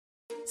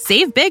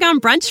Save big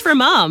on brunch for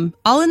mom,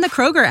 all in the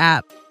Kroger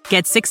app.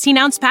 Get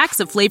 16-ounce packs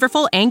of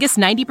flavorful Angus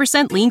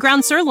 90% lean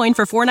ground sirloin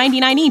for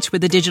 $4.99 each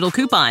with a digital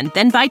coupon.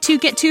 Then buy 2,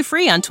 get 2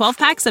 free on 12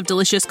 packs of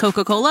delicious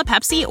Coca-Cola,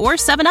 Pepsi, or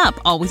 7-Up,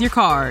 all with your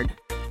card.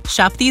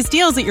 Shop these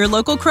deals at your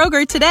local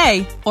Kroger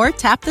today, or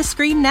tap the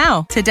screen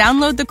now to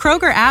download the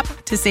Kroger app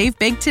to save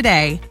big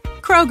today.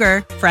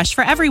 Kroger, fresh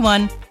for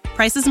everyone.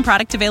 Prices and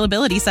product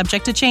availability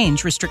subject to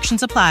change.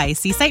 Restrictions apply.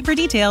 See site for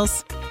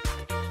details.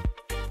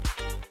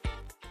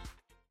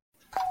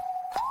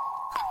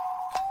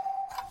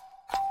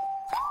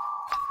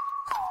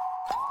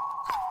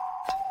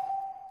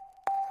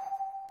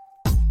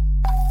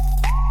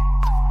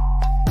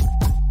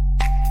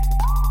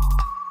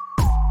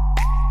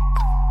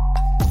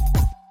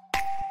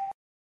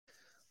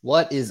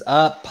 What is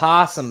up,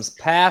 possums,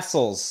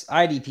 passels,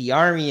 IDP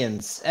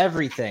Armians,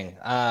 everything?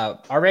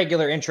 Our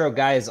regular intro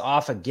guy is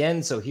off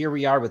again, so here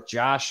we are with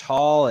Josh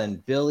Hall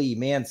and Billy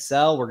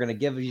Mansell. We're going to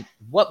give you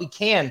what we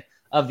can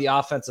of the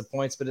offensive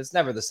points, but it's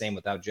never the same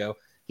without Joe.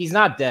 He's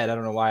not dead. I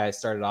don't know why I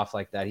started off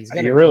like that.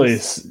 You really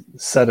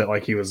said it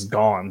like he was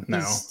gone now.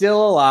 He's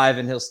still alive,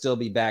 and he'll still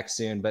be back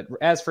soon. But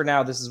as for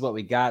now, this is what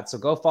we got. So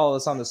go follow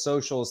us on the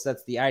socials.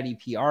 That's the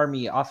IDP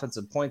Army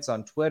offensive points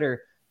on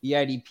Twitter, the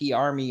IDP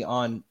Army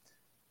on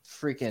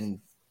freaking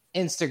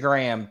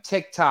Instagram,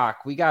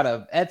 TikTok. We got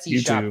a Etsy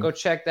shop. Go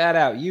check that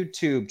out.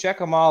 YouTube. Check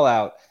them all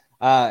out.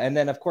 And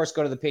then, of course,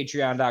 go to the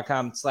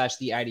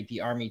patreon.com/the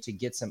IDP Army to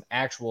get some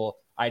actual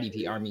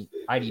IDP Army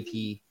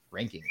IDP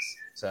rankings.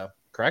 So,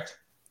 correct?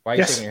 Why are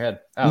you shaking your head?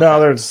 Oh, no,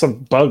 okay. There's some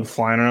bug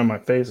flying around my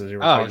face as you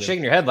were you're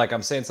shaking your head like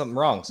I'm saying something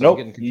wrong. So nope, I'm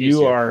getting confused.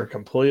 You are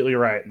completely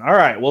right. All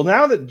right. Well,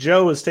 now that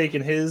Joe has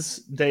taken his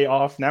day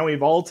off, now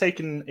we've all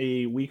taken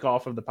a week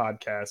off of the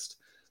podcast.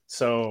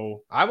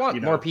 So I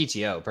want more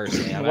PTO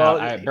personally.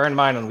 I burned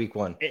mine on week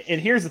 1. And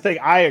here's the thing.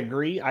 I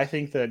agree. I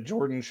think that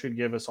Jordan should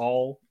give us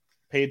all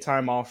paid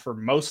time off for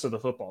most of the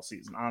football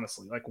season.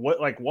 Honestly,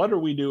 what are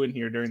we doing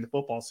here during the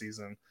football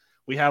season?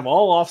 We have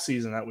all off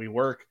season that we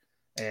work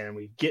and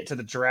we get to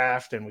the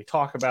draft and we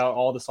talk about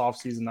all this off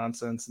season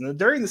nonsense. And then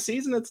during the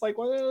season, it's like,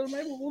 well,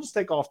 maybe we'll just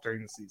take off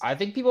during the season. I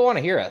think people want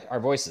to hear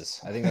our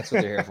voices. I think that's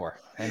what they're here for.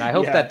 And I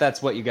hope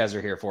that's what you guys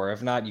are here for.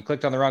 If not, you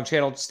clicked on the wrong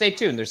channel. Stay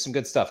tuned. There's some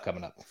good stuff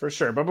coming up. For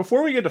sure. But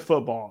before we get to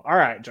football, all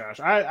right, Josh,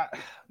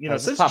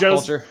 since pop Joe's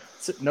culture.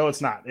 No, it's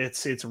not.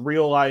 It's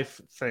real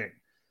life thing.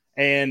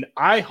 And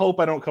I hope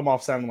I don't come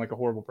off sounding like a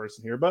horrible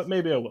person here, but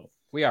maybe I will.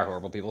 We are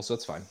horrible people, so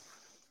it's fine.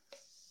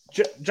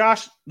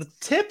 Josh, the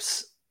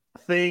tips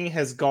thing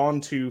has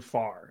gone too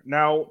far.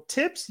 Now,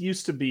 tips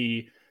used to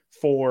be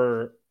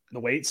for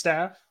the wait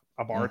staff,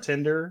 a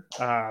bartender,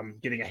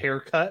 getting a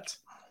haircut,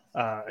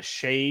 a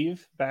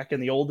shave back in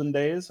the olden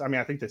days. I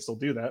mean, I think they still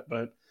do that,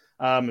 but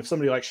if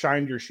somebody like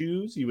shined your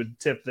shoes, you would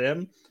tip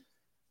them.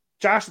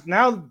 Josh,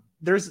 now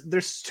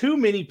there's too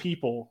many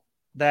people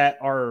that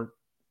are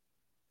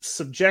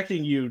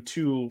subjecting you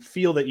to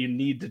feel that you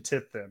need to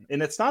tip them.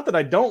 And it's not that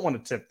I don't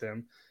want to tip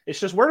them. It's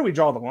just, where do we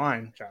draw the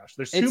line, Josh?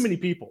 There's too many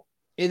people.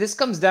 This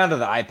comes down to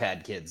the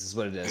iPad kids is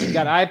what it is. You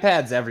got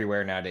iPads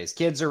everywhere nowadays.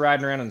 Kids are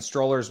riding around in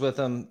strollers with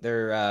them.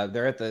 They're at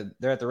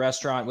the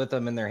restaurant with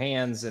them in their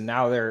hands. And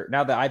now the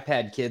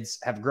iPad kids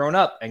have grown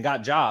up and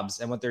got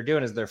jobs. And what they're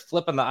doing is they're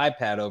flipping the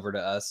iPad over to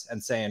us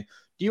and saying,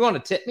 do you want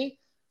to tip me?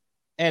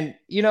 And,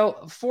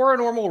 for a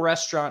normal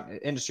restaurant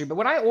industry, but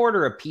when I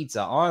order a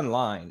pizza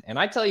online and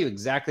I tell you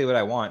exactly what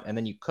I want and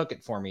then you cook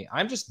it for me,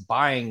 I'm just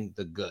buying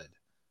the good.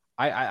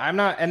 I'm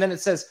not. And then it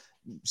says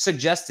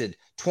suggested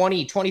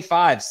 20,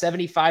 25,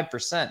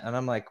 75%. And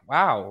I'm like,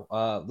 wow,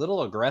 a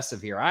little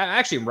aggressive here. I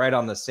actually am right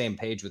on the same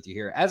page with you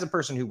here. As a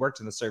person who worked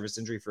in the service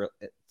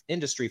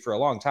industry for a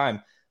long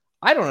time,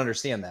 I don't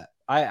understand that.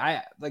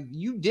 I like,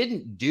 you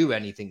didn't do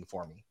anything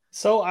for me.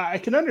 So I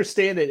can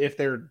understand it if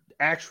they're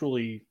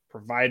actually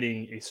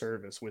providing a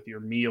service with your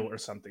meal or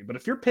something. But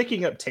if you're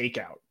picking up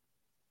takeout,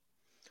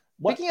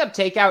 picking up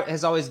takeout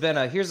has always been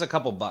here's a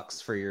couple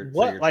bucks for your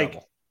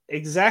trouble.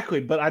 Exactly,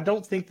 but I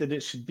don't think that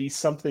it should be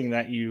something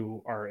that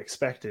you are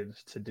expected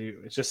to do.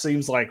 It just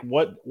seems like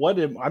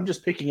I'm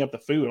just picking up the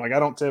food. Like, I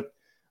don't tip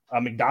a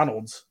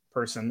McDonald's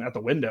person at the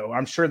window.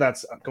 I'm sure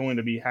that's going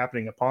to be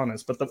happening upon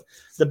us. But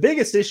the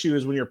biggest issue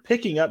is when you're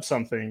picking up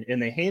something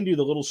and they hand you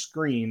the little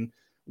screen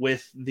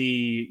with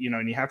the,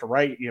 and you have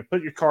to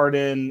put your card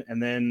in,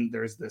 and then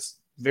there's this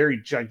very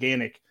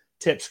gigantic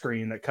tip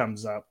screen that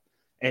comes up,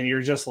 and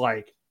you're just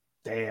like,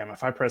 damn,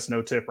 if I press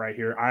no tip right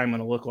here, I'm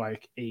going to look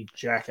like a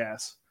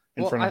jackass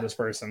in front of this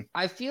person.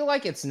 I feel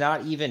like it's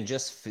not even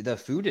just the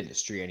food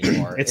industry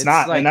anymore. It's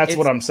not, and that's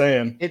what I'm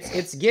saying.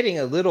 It's getting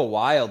a little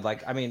wild.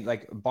 Like, I mean,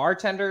 like,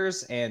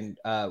 bartenders and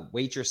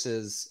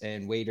waitresses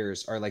and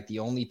waiters are like the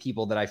only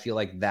people that I feel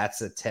like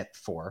that's a tip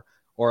for.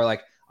 Or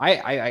like,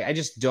 I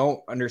just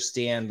don't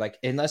understand, like,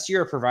 unless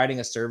you're providing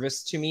a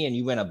service to me and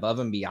you went above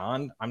and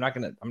beyond, I'm not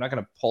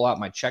gonna pull out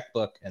my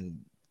checkbook and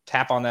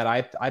tap on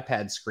that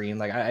iPad screen.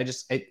 Like,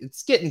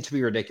 it's getting to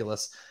be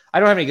ridiculous. I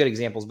don't have any good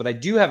examples, but I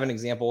do have an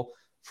example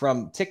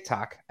from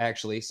TikTok,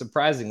 actually,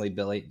 surprisingly,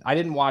 Billy. I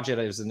didn't watch it.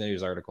 It was a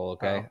news article,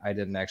 okay? I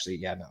didn't actually,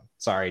 no.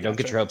 Sorry, don't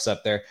get your hopes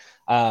up there.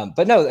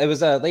 But no, it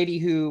was a lady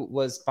who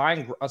was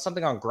buying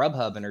something on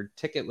Grubhub, and her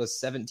ticket was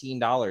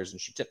 $17,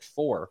 and she tipped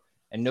 $4,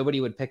 and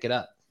nobody would pick it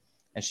up.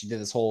 And she did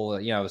this whole,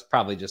 it was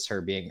probably just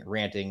her being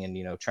ranting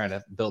and, trying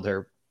to build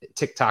her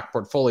TikTok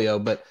portfolio.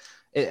 But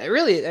it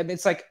really, I mean,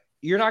 it's like,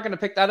 you're not going to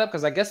pick that up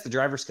because I guess the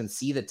drivers can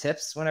see the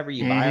tips whenever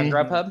you buy on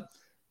Grubhub.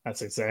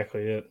 That's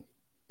exactly it.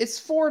 It's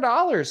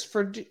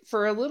 $4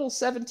 for a little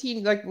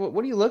 17. Like,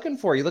 what are you looking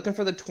for? You looking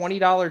for the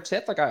 $20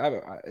 tip? Like,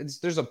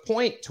 there's a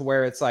point to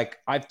where it's like,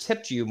 I've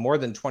tipped you more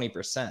than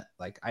 20%.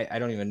 Like, I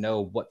don't even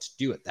know what to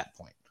do at that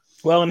point.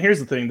 Well, and here's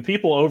the thing. The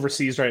people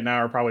overseas right now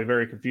are probably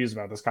very confused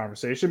about this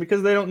conversation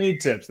because they don't need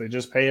tips. They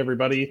just pay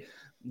everybody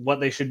what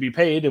they should be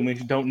paid. And we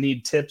don't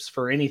need tips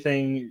for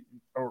anything,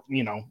 or,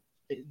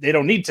 they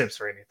don't need tips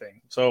for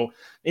anything. So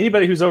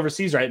anybody who's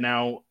overseas right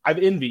now, I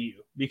envy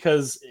you,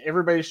 because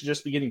everybody should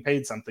just be getting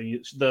paid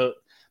something.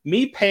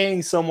 Me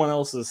paying someone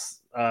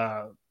else's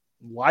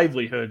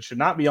livelihood should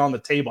not be on the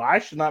table. I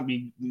should not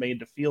be made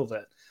to feel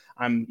that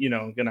I'm,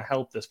 going to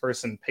help this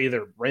person pay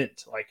their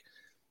rent. Like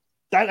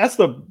that's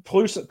the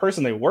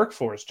person they work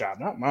for's job,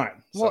 not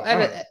mine. Well,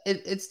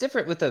 it's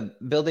different with the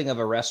building of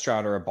a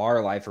restaurant or a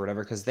bar life or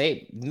whatever, because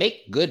they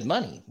make good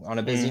money on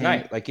a busy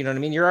night. Like, you know what I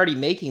mean? You're already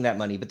making that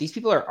money, but these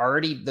people are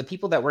already, the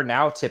people that we're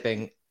now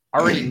tipping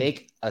already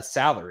make a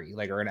salary,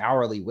 like, or an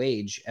hourly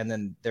wage, and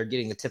then they're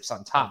getting the tips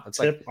on top. It's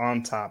tip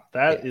on top.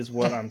 That is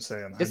what I'm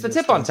saying. It's the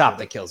tip on top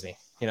that kills me,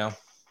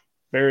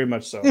 Very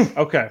much so.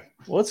 Okay,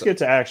 well, let's get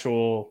to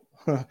actual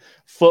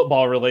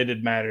football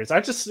related matters.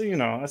 I just,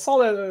 I saw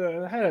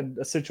that I had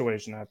a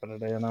situation happen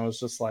today, and I was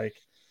just like,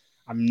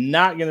 I'm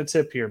not going to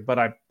tip here, but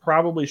I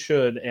probably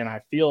should, and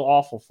I feel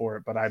awful for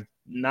it, but I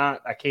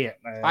can't.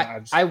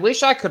 I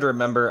wish I could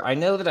remember. I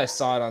know that I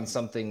saw it on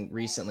something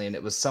recently, and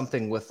it was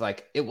something with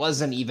like, it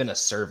wasn't even a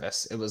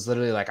service. It was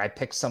literally like, I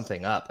picked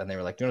something up and they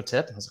were like, do you want a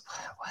tip? And I was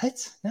like,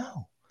 what?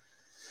 No.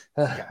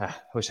 I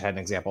wish I had an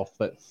example,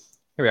 but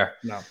here we are.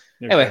 No.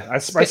 Anyway, I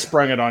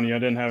sprung it on you. I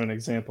didn't have an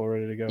example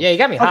ready to go. Yeah, you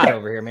got me hot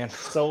over here, man.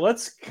 So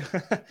let's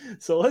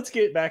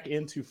get back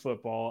into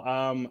football.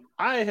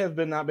 I have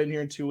not been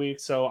here in 2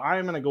 weeks, so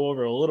I'm going to go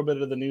over a little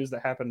bit of the news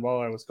that happened while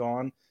I was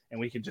gone, and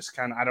we could just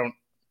kind of,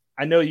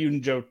 I know you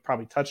and Joe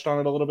probably touched on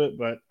it a little bit,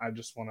 but I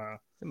just want to.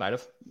 It might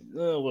have a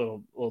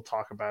little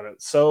talk about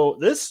it. So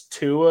this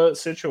Tua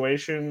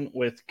situation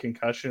with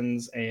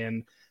concussions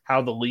and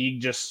how the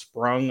league just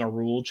sprung a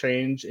rule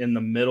change in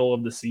the middle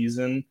of the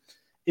season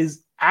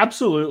is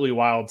absolutely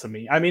wild to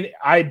me. I mean,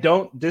 I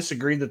don't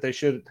disagree that they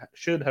should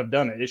have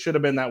done it. It should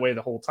have been that way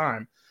the whole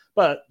time.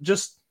 But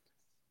just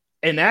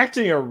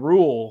enacting a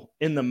rule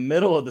in the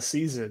middle of the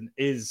season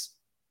is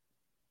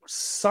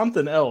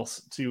something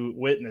else to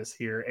witness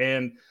here.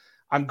 And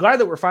I'm glad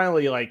that we're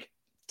finally like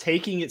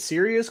taking it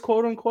serious,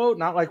 quote unquote.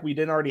 Not like we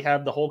didn't already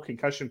have the whole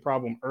concussion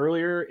problem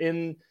earlier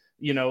in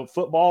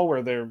football,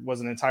 where there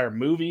was an entire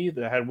movie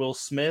that had Will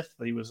Smith.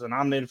 He was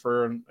nominated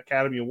for an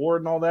Academy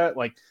Award and all that.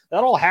 Like,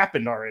 that all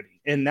happened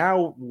already. And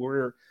now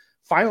we're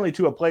finally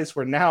to a place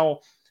where now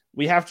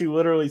we have to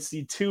literally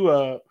see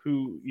Tua,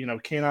 who,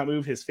 cannot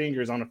move his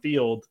fingers on a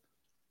field.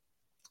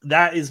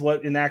 That is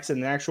what enacts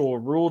an actual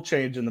rule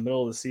change in the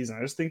middle of the season.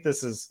 I just think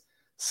this is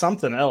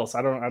something else.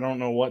 I don't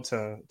know what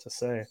to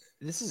say.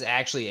 This is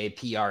actually a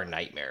PR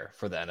nightmare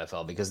for the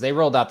NFL, because they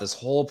rolled out this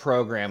whole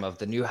program of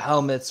the new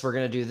helmets. We're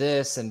going to do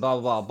this and blah,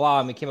 blah, blah, blah.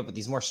 And we came up with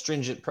these more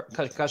stringent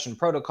concussion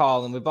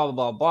protocol, and we blah, blah,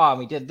 blah, blah. And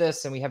we did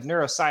this, and we have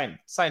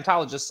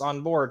Scientologists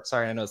on board.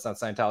 Sorry, I know it's not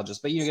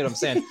Scientologists, but you get what I'm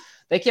saying.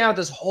 They came out with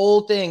this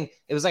whole thing.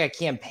 It was like a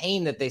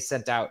campaign that they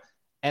sent out.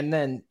 And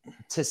then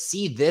to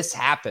see this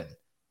happen,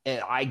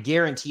 I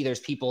guarantee there's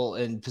people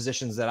in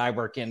positions that I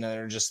work in that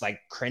are just like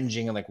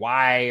cringing and like,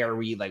 why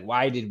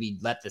did we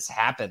let this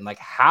happen? Like,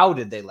 how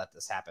did they let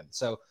this happen?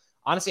 So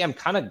honestly, I'm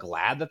kind of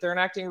glad that they're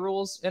enacting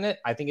rules in it.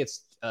 I think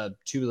it's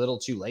too little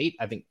too late.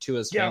 I think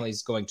Tua's family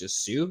is going to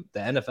sue the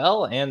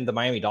NFL and the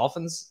Miami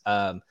Dolphins.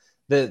 I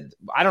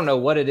don't know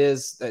what it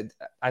is.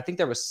 I think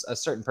there was a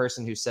certain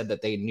person who said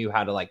that they knew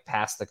how to like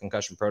pass the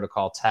concussion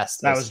protocol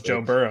test. That was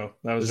Joe Burrow.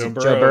 Joe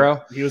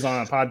Burrow. He was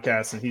on a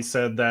podcast and he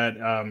said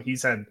that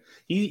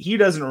he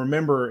doesn't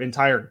remember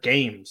entire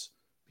games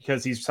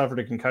because he's suffered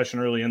a concussion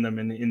early in them,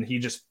 and he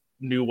just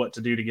knew what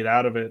to do to get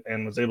out of it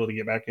and was able to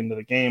get back into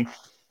the game.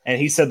 And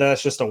he said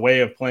that's just a way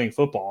of playing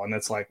football. And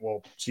it's like,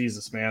 well,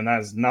 Jesus, man, that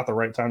is not the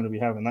right time to be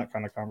having that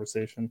kind of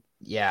conversation.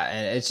 Yeah,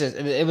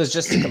 and it was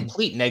just a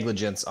complete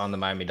negligence on the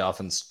Miami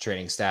Dolphins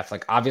training staff.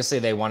 Like, obviously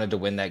they wanted to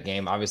win that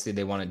game. Obviously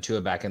they wanted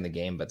Tua back in the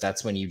game, but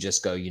that's when you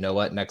just go, you know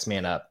what, next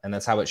man up. And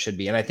that's how it should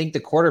be. And I think the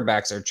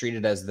quarterbacks are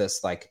treated as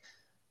this like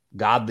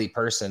godly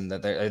person,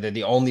 that they're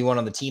the only one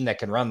on the team that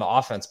can run the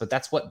offense, but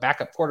that's what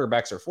backup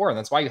quarterbacks are for. And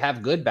that's why you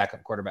have good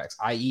backup quarterbacks,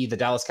 i.e. the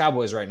Dallas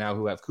Cowboys right now,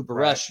 who have Cooper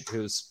Rush,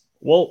 who's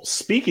Well,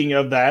 speaking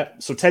of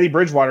that, so Teddy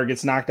Bridgewater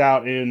gets knocked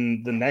out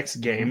in the next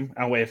game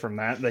away from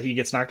that he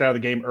gets knocked out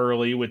of the game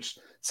early, which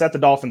set the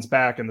Dolphins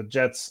back, and the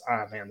Jets,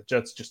 the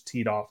Jets just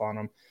teed off on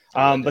them.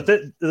 But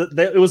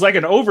it was like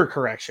an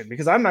overcorrection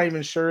because I'm not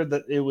even sure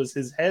that it was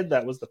his head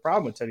that was the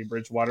problem with Teddy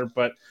Bridgewater,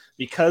 but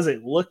because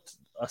it looked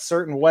a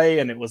certain way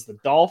and it was the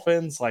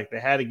Dolphins, like they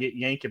had to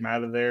yank him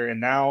out of there. And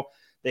now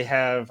they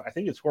have, I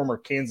think it's former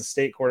Kansas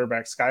State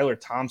quarterback Skylar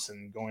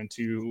Thompson going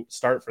to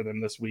start for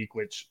them this week,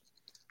 which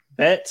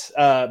bet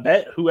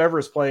whoever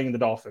is playing the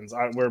Dolphins.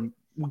 We'll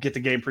get the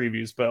game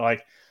previews, but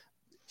like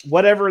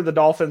whatever the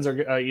Dolphins are,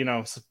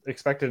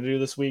 expected to do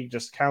this week,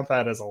 just count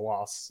that as a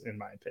loss, in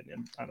my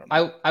opinion. I don't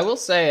know. I will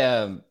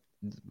say,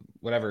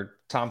 whatever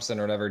Thompson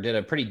or whatever did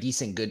a pretty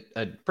decent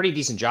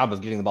job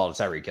of getting the ball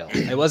to Tyreek Hill.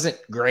 It wasn't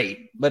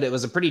great, but it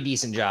was a pretty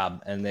decent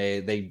job, and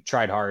they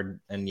tried hard.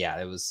 And yeah,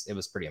 it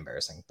was pretty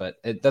embarrassing. But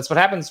that's what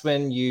happens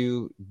when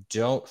you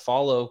don't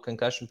follow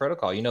concussion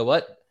protocol. You know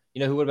what?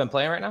 You know who would have been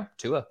playing right now?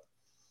 Tua.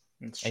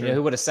 And you know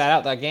who would have sat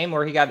out that game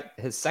where he got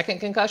his second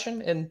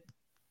concussion in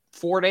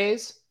 4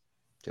 days?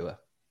 Tua.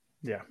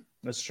 Yeah,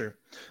 that's true.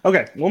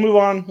 Okay, we'll move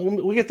on.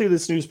 We'll get through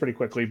this news pretty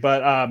quickly.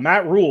 But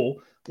Matt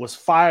Rule was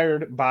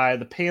fired by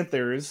the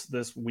Panthers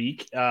this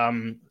week.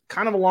 Kind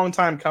of a long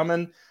time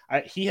coming.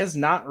 He has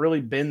not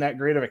really been that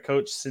great of a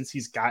coach since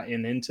he's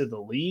gotten into the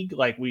league.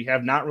 Like, we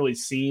have not really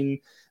seen.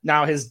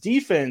 Now, his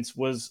defense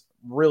was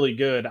really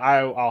good.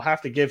 I'll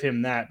have to give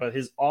him that. But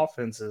his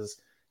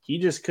offenses, he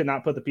just could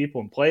not put the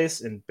people in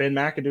place. And Ben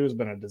McAdoo has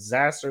been a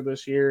disaster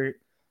this year.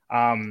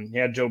 He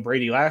had Joe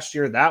Brady last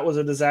year. That was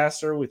a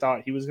disaster. We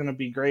thought he was going to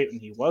be great, and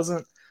he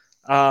wasn't.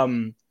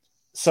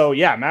 So,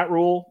 yeah, Matt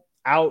Rule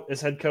out as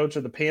head coach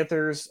of the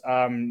Panthers.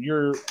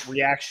 Your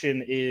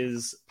reaction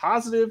is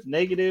positive,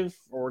 negative,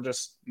 or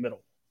just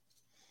middle?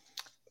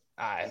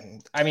 I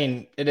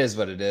mean, it is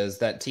what it is.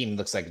 That team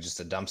looks like just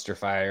a dumpster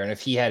fire. And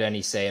if he had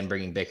any say in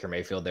bringing Baker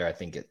Mayfield there, I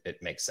think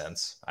it makes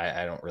sense.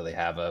 I don't really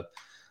have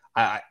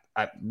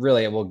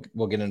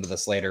we'll get into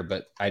this later,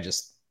 but I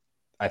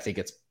think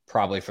it's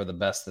probably for the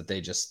best that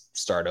they just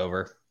start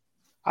over.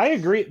 I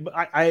agree.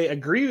 But I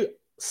agree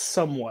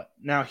somewhat.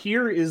 Now,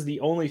 here is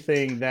the only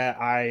thing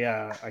that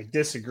I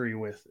disagree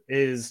with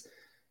is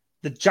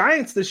the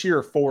Giants this year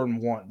are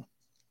 4-1.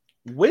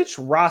 Which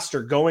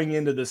roster going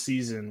into the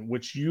season,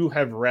 which you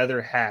have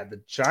rather had,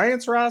 the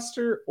Giants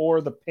roster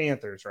or the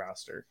Panthers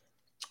roster?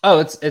 Oh,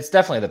 it's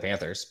definitely the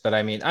Panthers. But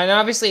I mean, and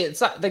obviously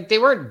it's not like they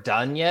weren't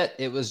done yet.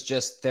 It was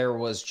just, there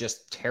was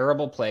just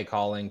terrible play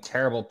calling,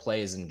 terrible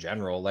plays in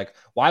general. Like,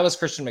 why was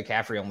Christian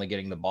McCaffrey only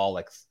getting the ball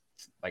like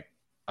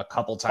a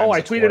couple times? Oh,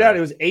 I tweeted out it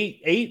was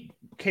eight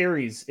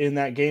carries in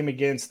that game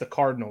against the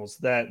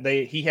Cardinals.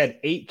 He had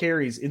 8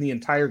 carries in the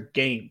entire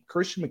game.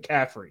 Christian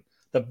McCaffrey,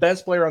 the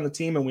best player on the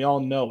team, and we all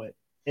know it.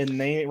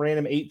 And they ran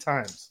him 8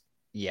 times.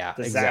 Yeah,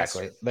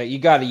 disaster. Exactly. But you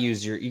got to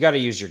use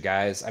your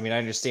guys. I mean, I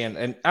understand.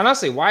 And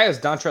honestly, why is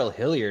Dontrell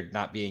Hilliard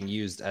not being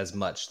used as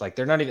much? Like,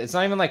 it's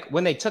not even like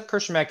when they took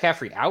Christian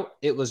McCaffrey out,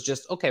 it was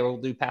just, okay, we'll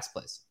do pass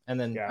plays. And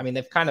then, I mean,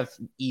 they've kind of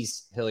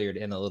eased Hilliard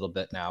in a little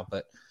bit now,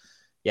 but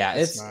yeah,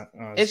 it's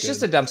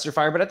just a dumpster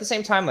fire. But at the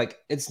same time, like,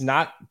 it's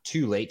not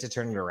too late to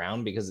turn it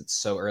around because it's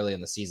so early in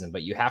the season,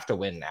 but you have to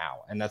win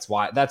now. And that's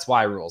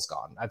why Rule's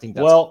gone. I think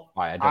that's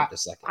why I don't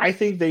dislike it. I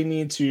think they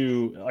need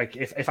to, like,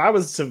 if I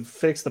was to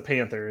fix the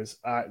Panthers,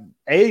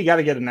 you got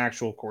to get an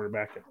actual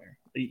quarterback in there.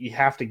 You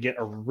have to get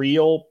a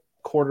real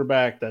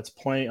quarterback that's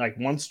playing, like,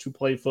 wants to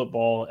play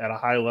football at a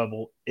high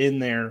level in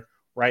there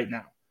right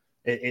now.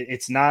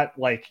 It's not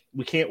like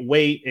we can't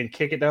wait and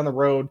kick it down the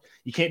road.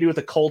 You can't do what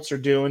the Colts are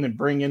doing and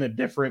bring in a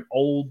different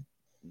old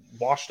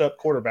washed up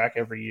quarterback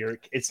every year.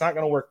 It's not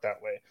going to work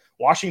that way.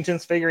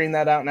 Washington's figuring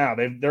that out now.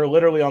 They're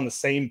literally on the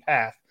same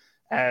path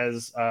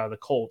as the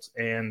Colts,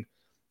 and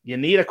you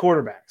need a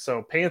quarterback.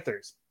 So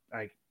Panthers,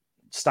 like,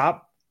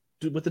 stop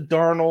with the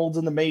Darnolds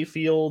and the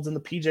Mayfields and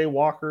the PJ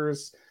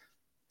Walkers.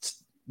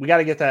 We got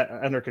to get that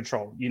under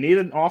control. You need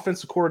an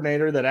offensive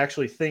coordinator that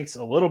actually thinks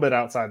a little bit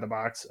outside the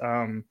box.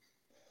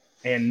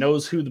 And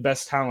knows who the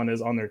best talent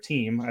is on their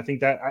team.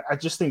 I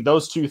just think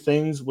those two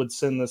things would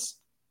send this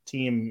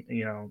team,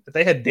 if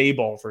they had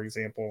Dayball, for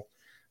example,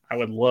 I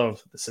would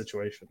love the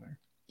situation there.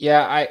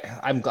 Yeah,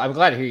 I'm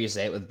glad to hear you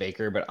say it with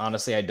Baker, but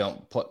honestly, I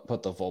don't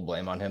put the full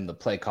blame on him. The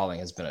play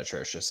calling has been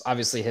atrocious.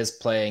 Obviously, his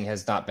playing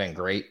has not been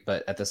great,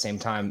 but at the same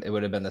time, it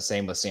would have been the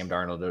same with Sam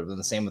Darnold. It would have been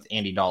the same with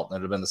Andy Dalton. It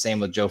would have been the same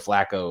with Joe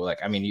Flacco. Like,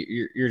 I mean,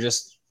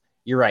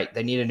 you're right.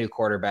 They need a new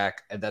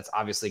quarterback, and that's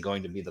obviously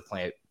going to be the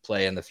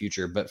play in the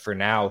future. But for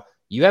now,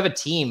 you have a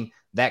team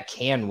that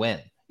can win.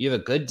 You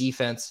have a good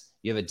defense.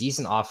 You have a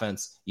decent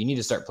offense. You need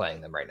to start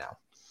playing them right now.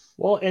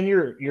 Well, and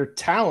your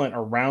talent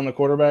around the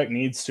quarterback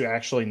needs to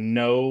actually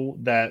know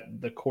that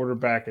the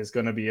quarterback is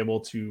going to be able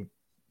to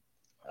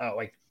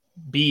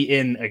be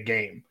in a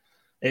game.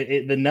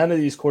 None of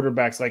these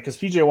quarterbacks, like, because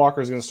PJ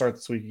Walker is going to start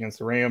this week against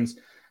the Rams.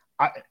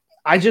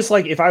 I just,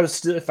 like, if I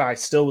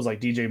still was like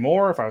DJ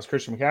Moore, if I was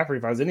Christian McCaffrey,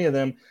 if I was any of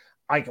them,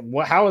 like,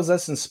 how is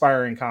this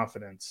inspiring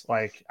confidence?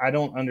 Like, I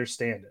don't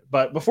understand it.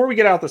 But before we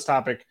get out this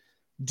topic,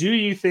 Do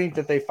you think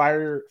that they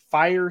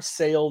fire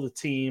sale the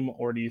team,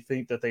 or do you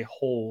think that they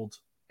hold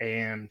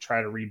and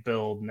try to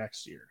rebuild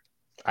next year?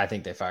 I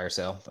think they fire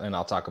sale, and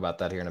I'll talk about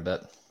that here in a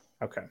bit.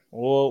 Okay,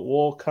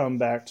 we'll come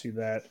back to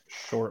that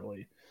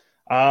shortly.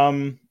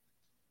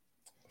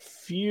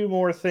 Few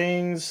more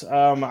things.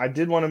 I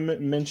did want to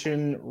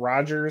mention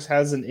Rodgers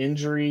has an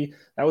injury.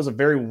 That was a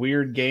very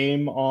weird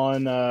game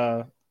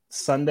on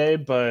Sunday,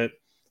 but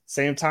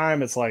same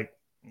time, it's like,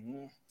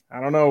 I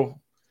don't know.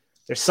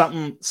 There's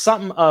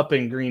something up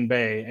in Green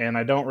Bay, and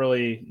I don't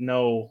really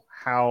know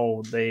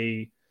how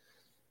they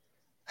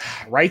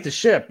right the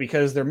ship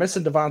because they're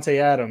missing Devontae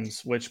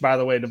Adams, which, by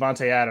the way,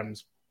 Devontae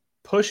Adams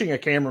pushing a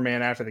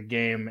cameraman after the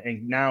game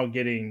and now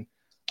getting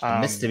a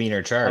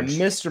misdemeanor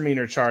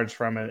charge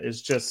from it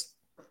is just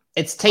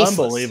it's tasteless.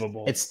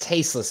 Unbelievable. It's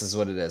tasteless is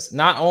what it is.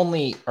 Not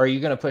only are you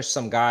going to push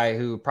some guy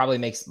who probably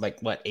makes like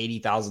what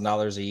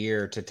 $80,000 a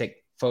year to take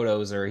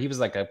photos, or he was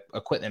like a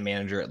equipment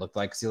manager, it looked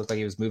like, because he looked like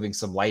he was moving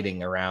some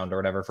lighting around or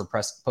whatever for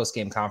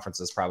post-game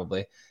conferences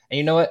probably. And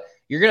you know what?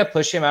 You're going to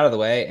push him out of the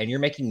way and you're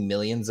making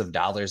millions of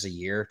dollars a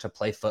year to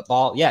play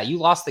football. Yeah, you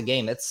lost the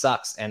game. It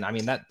sucks. And I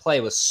mean, that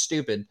play was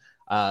stupid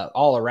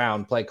all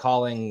around. Play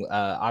calling,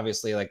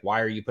 obviously, like, why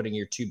are you putting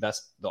your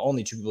the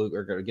only two people who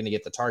are going to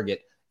get the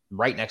target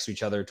right next to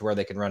each other to where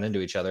they can run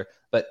into each other?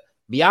 But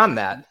beyond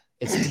that,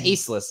 it's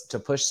tasteless to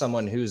push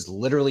someone who's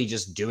literally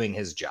just doing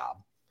his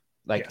job.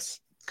 Like, yes.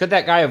 Could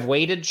that guy have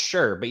waited?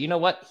 Sure. But you know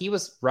what? He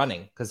was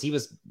running because he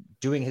was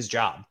doing his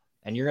job,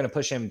 and you're going to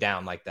push him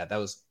down like that. That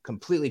was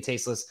completely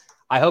tasteless.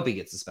 I hope he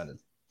gets suspended.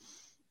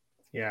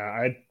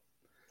 Yeah,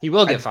 he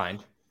will get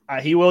fined.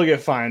 He will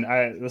get fined.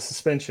 The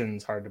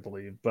suspension's hard to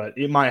believe, but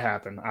it might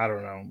happen. I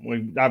don't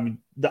know.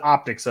 The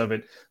optics of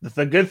it.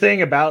 The good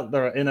thing about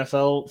the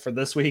NFL for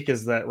this week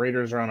is that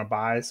Raiders are on a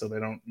bye, so they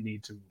don't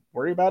need to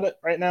worry about it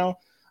right now.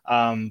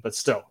 But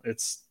still,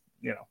 it's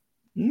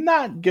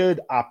not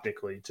good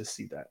optically to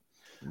see that.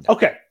 No.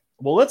 Okay,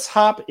 well, let's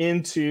hop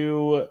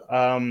into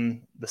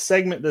the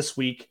segment this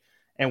week,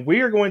 and we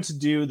are going to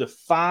do the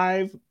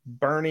 5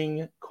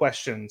 burning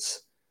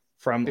questions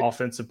from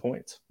Offensive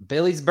Points.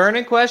 Billy's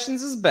Burning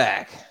Questions is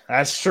back.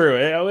 That's true.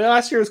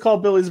 Last year it was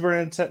called Billy's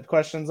Burning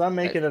Questions. I'm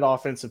making it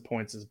Offensive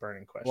Points'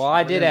 Burning Questions. Well,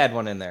 I did add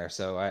one in there,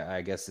 so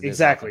I guess it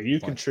exactly.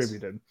 You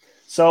contributed.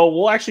 So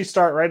we'll actually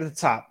start right at the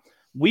top.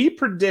 We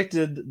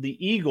predicted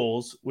the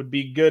Eagles would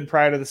be good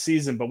prior to the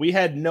season, but we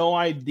had no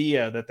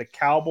idea that the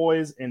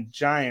Cowboys and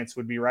Giants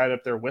would be right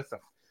up there with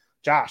them.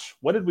 Josh,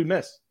 what did we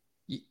miss?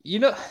 You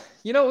know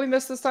what we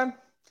missed this time?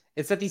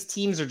 It's that these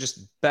teams are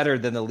just better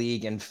than the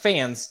league, and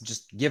fans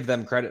just give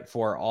them credit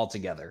for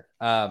altogether.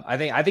 I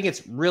think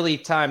it's really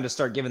time to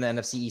start giving the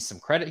NFC East some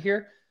credit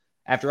here.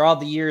 After all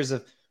the years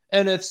of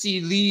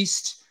NFC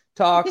least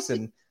talks,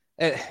 and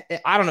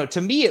I don't know. To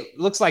me, it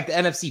looks like the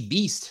NFC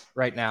beast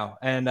right now,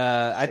 and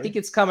I think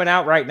it's coming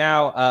out right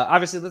now.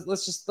 Obviously,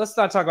 let's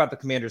not talk about the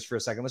Commanders for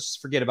a second. Let's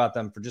just forget about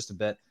them for just a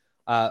bit.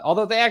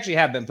 Although they actually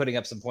have been putting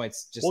up some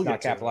points, just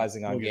not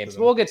capitalizing on games.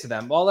 But we'll get to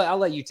them. Well, I'll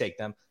let you take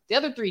them. The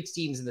other 3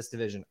 teams in this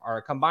division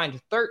are combined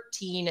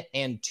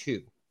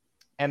 13-2,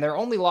 and their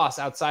only loss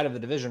outside of the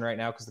division right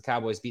now, because the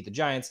Cowboys beat the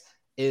Giants,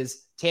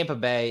 is Tampa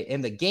Bay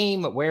in the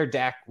game where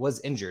Dak was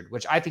injured,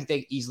 which I think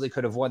they easily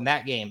could have won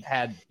that game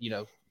had,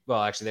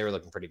 well, actually they were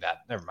looking pretty bad.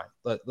 Never mind.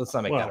 Let's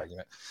not make that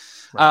argument.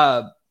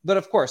 Right. But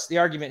of course, the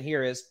argument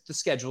here is the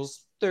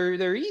schedules,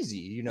 they're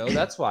easy,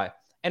 that's why.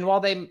 And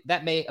while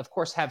that may, of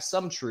course, have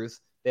some truth,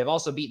 they've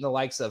also beaten the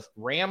likes of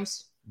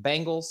Rams,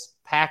 Bengals,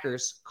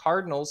 Packers,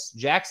 Cardinals,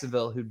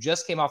 Jacksonville, who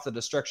just came off the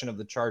destruction of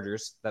the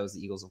Chargers. That was the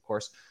Eagles, of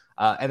course,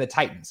 and the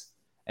Titans.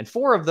 And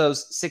 4 of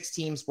those 6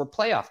 teams were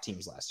playoff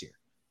teams last year.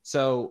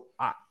 So,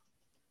 I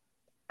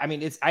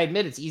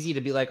admit it's easy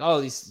to be like,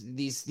 oh,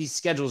 these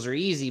schedules are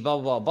easy, blah,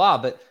 blah, blah,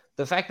 blah. But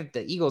the fact that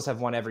the Eagles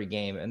have won every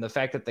game, and the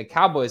fact that the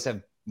Cowboys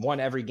have won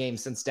every game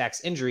since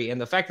Dak's injury,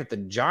 and the fact that the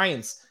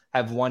Giants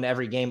have won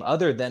every game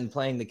other than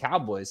playing the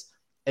Cowboys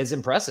is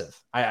impressive.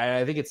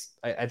 I think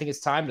it's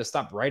time to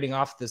stop writing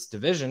off this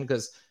division,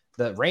 because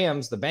the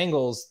Rams, the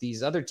Bengals,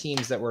 these other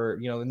teams that were,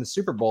 in the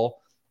Super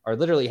Bowl are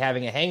literally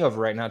having a hangover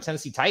right now.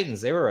 Tennessee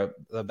Titans, they were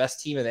the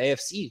best team in the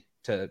AFC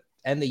to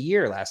end the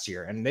year last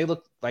year, and they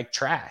looked like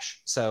trash.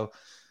 So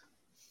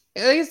I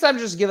think it's time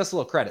to just give us a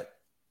little credit.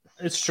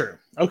 It's true.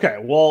 Okay.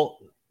 Well,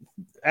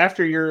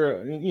 after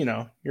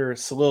your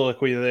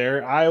soliloquy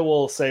there, I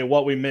will say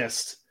what we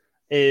missed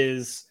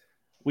is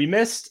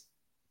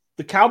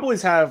the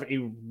Cowboys have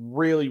a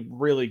really,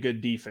 really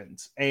good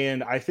defense.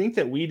 And I think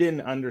that we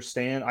didn't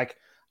understand. Like,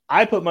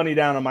 I put money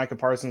down on Micah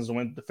Parsons to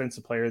win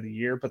Defensive Player of the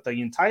Year, but the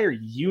entire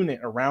unit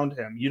around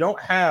him, you don't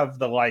have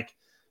the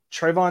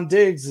Trayvon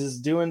Diggs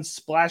is doing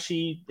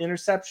splashy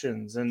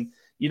interceptions, and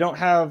you don't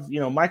have,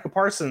 Micah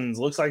Parsons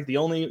looks like the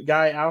only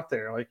guy out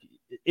there. Like,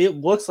 it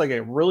looks like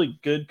a really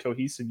good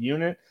cohesive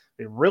unit.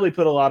 They really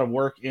put a lot of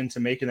work into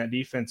making that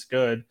defense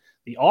good.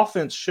 The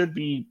offense should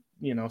be,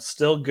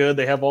 still good.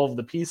 They have all of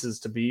the pieces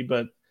to be,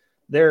 but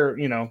they're,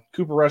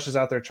 Cooper Rush is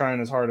out there trying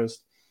his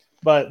hardest.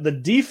 But the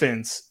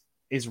defense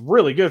is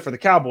really good for the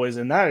Cowboys,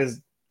 and that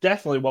is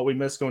definitely what we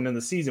missed going into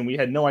the season. We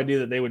had no idea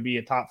that they would be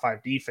a top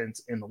 5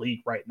 defense in the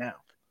league right now.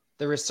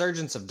 The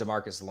resurgence of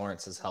DeMarcus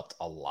Lawrence has helped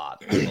a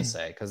lot, I will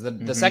say, because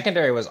the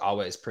secondary was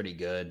always pretty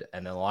good.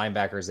 And the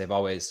linebackers, they've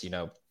always,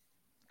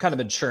 kind of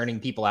been churning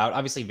people out.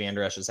 Obviously,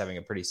 Vander Esch is having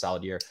a pretty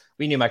solid year.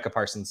 We knew Micah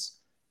Parsons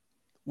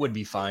would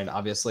be fine,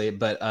 obviously.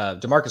 But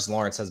DeMarcus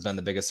Lawrence has been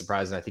the biggest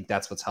surprise. And I think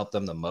that's what's helped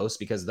them the most,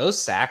 because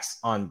those sacks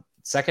on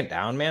second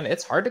down, man,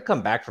 it's hard to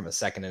come back from a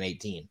 2nd and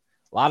 18.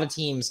 A lot of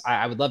teams,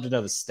 I would love to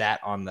know the stat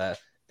on the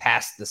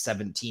past the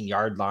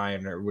 17-yard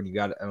line or when you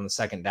got it on the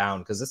second down,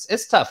 because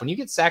it's tough. When you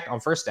get sacked on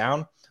first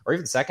down or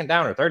even second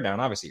down or third down,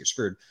 obviously you're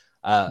screwed.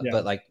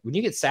 But like when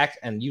you get sacked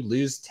and you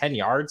lose 10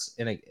 yards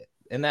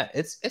in that,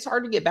 it's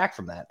hard to get back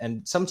from that.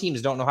 And some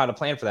teams don't know how to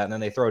plan for that. And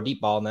then they throw a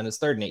deep ball and then it's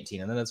 3rd and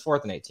 18 and then it's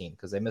 4th and 18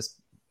 because they missed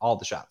all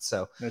the shots.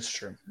 So that's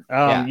true.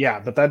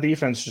 But that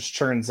defense just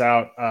churns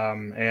out,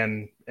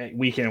 and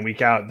week in and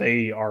week out,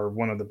 they are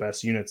one of the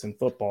best units in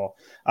football.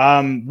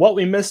 What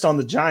we missed on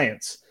the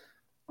Giants,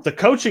 the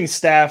coaching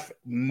staff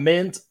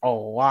meant a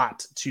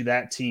lot to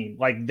that team.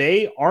 Like,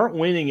 they aren't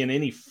winning in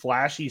any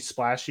flashy,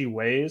 splashy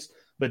ways,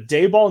 but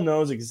Daboll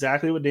knows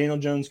exactly what Daniel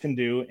Jones can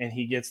do, and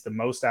he gets the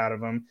most out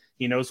of him.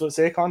 He knows what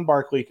Saquon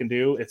Barkley can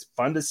do. It's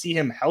fun to see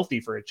him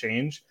healthy for a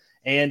change.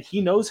 And he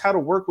knows how to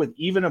work with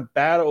even a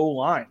bad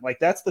O-line. Like,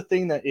 that's the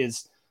thing that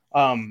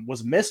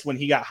was missed when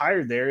he got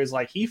hired there, is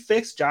like he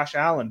fixed Josh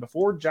Allen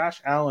before Josh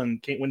Allen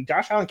came. When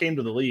Josh Allen came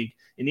to the league,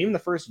 and even the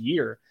first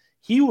year,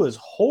 he was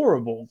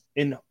horrible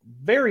and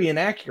very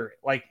inaccurate.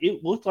 Like,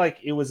 it looked like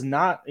it was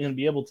not going to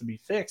be able to be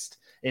fixed.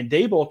 And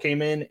Daboll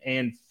came in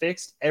and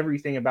fixed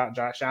everything about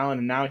Josh Allen,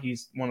 and now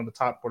he's one of the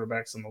top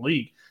quarterbacks in the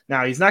league.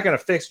 Now, he's not going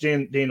to fix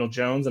Daniel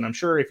Jones, and I'm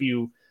sure if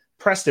you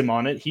pressed him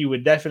on it, he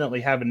would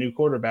definitely have a new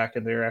quarterback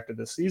in there after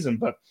this season.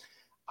 But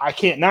I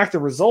can't knock the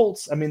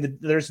results. I mean,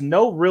 there's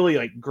no really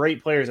like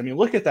great players. I mean,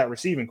 look at that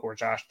receiving core,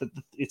 Josh.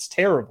 It's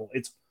terrible.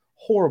 It's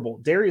horrible.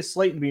 Darius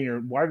Slayton being your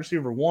wide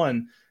receiver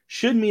 1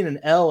 should mean an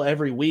L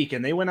every week.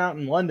 And they went out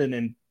in London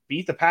and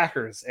beat the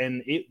Packers.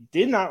 And it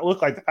did not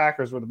look like the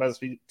Packers were the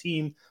best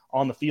team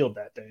on the field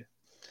that day.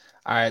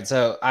 All right,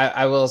 so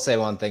I will say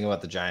one thing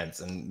about the Giants,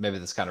 and maybe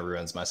this kind of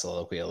ruins my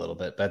soliloquy a little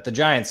bit, but the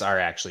Giants are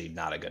actually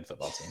not a good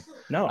football team.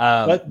 No,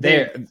 but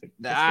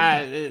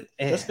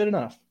that's good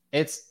enough.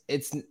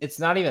 It's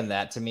not even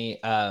that to me.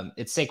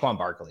 It's Saquon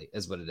Barkley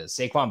is what it is.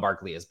 Saquon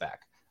Barkley is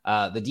back.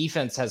 The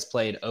defense has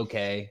played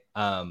okay.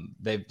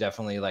 They've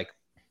definitely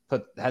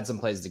had some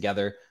plays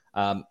together.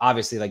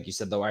 Obviously, like you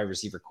said, the wide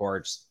receiver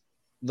core just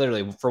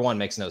literally, for one,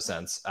 makes no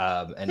sense,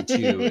 and 2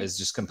 is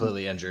just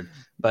completely injured.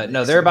 But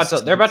no, they're about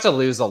to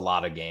lose a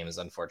lot of games.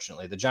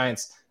 Unfortunately, the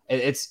Giants.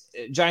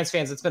 Giants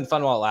fans, it's been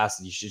fun while it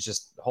lasted. You should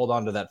just hold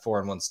on to that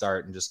 4-1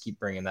 start and just keep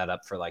bringing that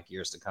up for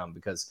years to come,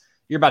 because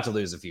you're about to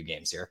lose a few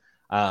games here.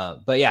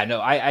 But yeah,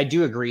 no, I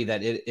do agree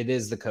that it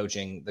is the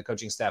coaching. The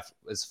coaching staff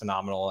is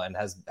phenomenal and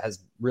has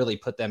really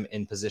put them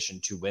in position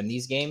to win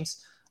these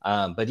games.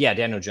 But yeah,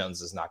 Daniel Jones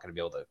is not going to be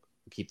able to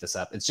keep this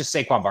up. It's just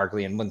Saquon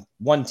Barkley, and when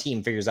one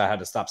team figures out how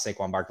to stop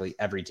Saquon Barkley,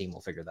 every team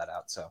will figure that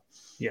out. So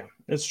yeah,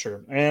 it's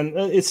true, and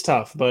it's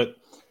tough, but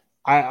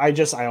I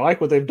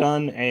like what they've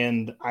done,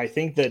 and I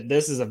think that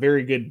this is a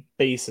very good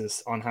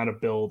basis on how to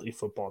build a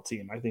football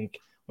team. I think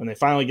when they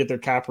finally get their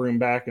cap room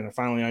back and they're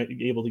finally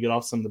able to get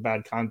off some of the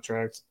bad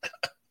contracts,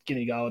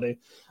 Kenny Galladay,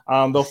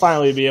 they'll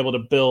finally be able to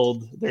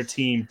build their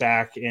team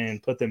back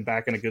and put them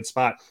back in a good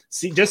spot.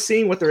 Just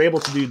seeing what they're able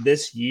to do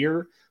this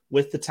year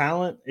with the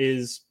talent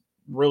is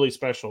really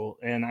special,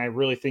 and I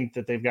really think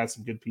that they've got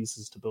some good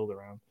pieces to build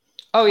around.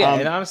 Oh yeah,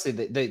 and honestly,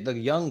 the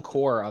young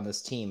core on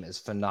this team is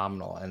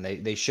phenomenal, and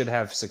they should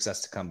have success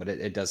to come, but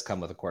it does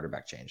come with a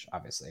quarterback change,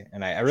 obviously.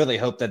 And I really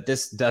hope that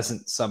this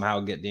doesn't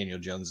somehow get Daniel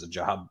Jones a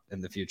job in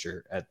the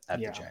future at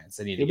the Giants.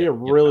 He'll be a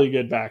really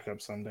good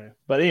backup someday.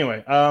 But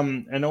anyway,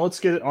 and then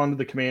let's get on to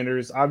the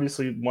Commanders.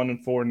 Obviously,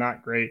 1-4,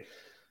 not great.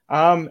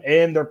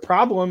 And their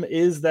problem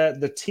is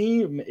that the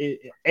team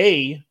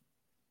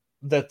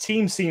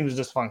seems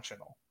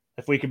dysfunctional,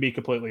 if we could be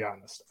completely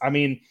honest. I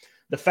mean,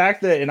 the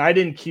fact that, and I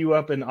didn't queue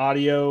up an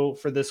audio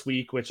for this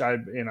week, which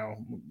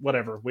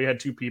whatever. We had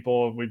 2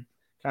 people. We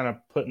kind of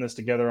putting this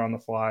together on the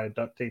fly,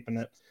 duct taping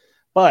it.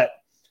 But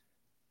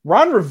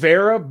Ron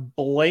Rivera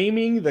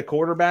blaming the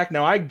quarterback.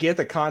 Now, I get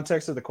the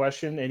context of the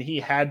question, and he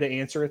had to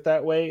answer it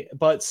that way.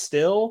 But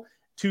still,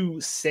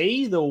 to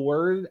say the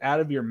word out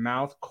of your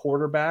mouth,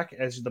 quarterback,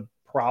 as the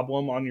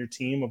problem on your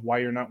team of why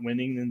you're not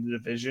winning in the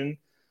division,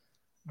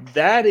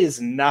 that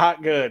is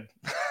not good.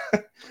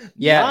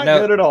 Yeah,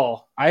 not good at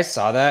all. I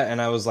saw that and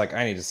I was like,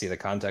 I need to see the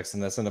context in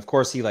this. And of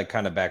course, he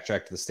kind of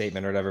backtracked the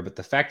statement or whatever. But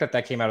the fact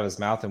that came out of his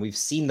mouth, and we've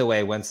seen the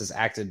way Wentz has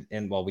acted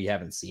we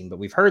haven't seen, but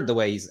we've heard the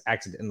way he's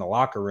acted in the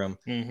locker room.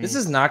 Mm-hmm. This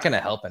is not going to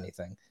help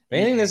anything. If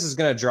anything, this is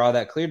going to draw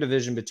that clear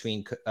division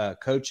between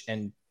coach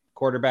and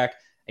quarterback.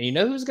 And you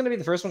know who's going to be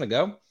the first one to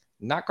go?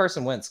 Not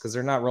Carson Wentz, because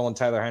they're not rolling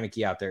Tyler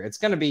Heineke out there. It's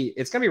going to be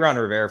Ron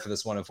Rivera for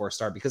this 1-4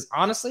 start, because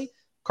honestly,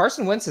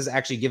 Carson Wentz has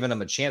actually given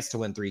them a chance to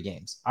win 3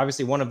 games.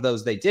 Obviously, one of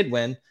those they did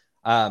win.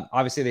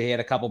 Obviously, they had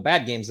a couple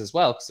bad games as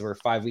well because they were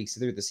 5 weeks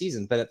through the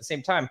season. But at the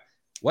same time,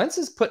 Wentz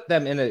has put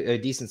them in a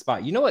decent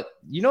spot. You know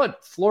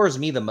what floors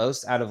me the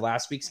most out of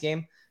last week's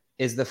game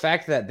is the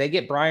fact that they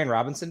get Brian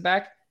Robinson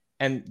back,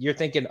 and you're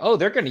thinking, oh,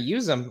 they're going to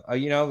use him,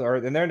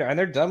 and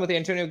they're done with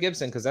Antonio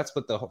Gibson, because that's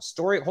what the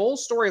whole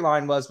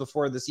storyline was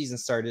before the season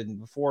started and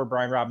before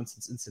Brian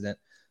Robinson's incident.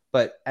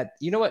 But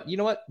you know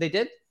what they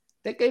did?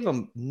 They gave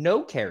him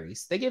no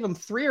carries. They gave him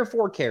 3 or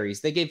 4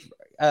 carries. They gave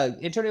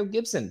Antonio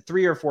Gibson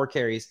 3 or 4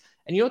 carries.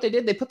 And you know what they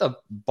did? They put the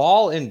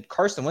ball in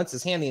Carson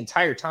Wentz's hand the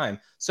entire time.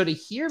 So to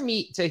hear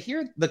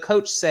the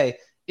coach say,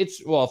 if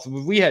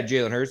we had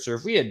Jalen Hurts or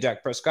if we had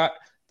Dak Prescott,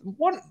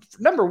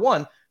 number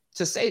one,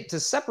 to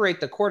separate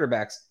the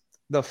quarterbacks,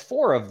 the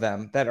 4 of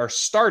them that are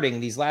starting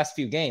these last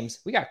few games,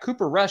 we got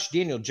Cooper Rush,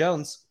 Daniel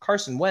Jones,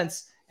 Carson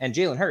Wentz, and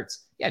Jalen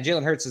Hurts. Yeah,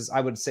 Jalen Hurts is, I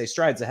would say,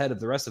 strides ahead of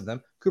the rest of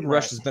them. Cooper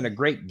Rush has been a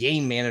great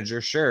game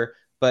manager, sure.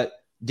 But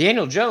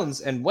Daniel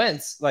Jones and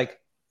Wentz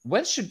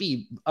should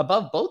be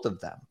above both of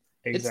them.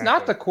 Exactly. It's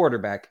not the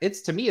quarterback.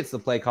 To me, it's the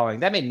play calling.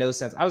 That made no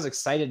sense. I was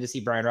excited to see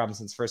Brian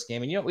Robinson's first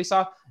game. And you know what we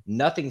saw?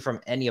 Nothing from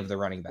any of the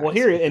running backs. Well,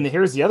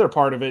 here's the other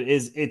part of it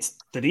is it's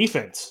the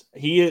defense.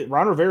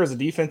 Ron Rivera is a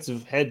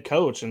defensive head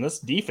coach, and this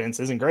defense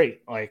isn't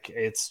great. Like,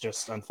 it's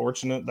just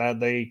unfortunate that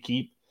they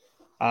keep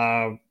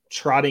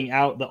trotting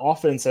out the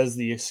offense as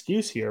the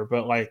excuse here.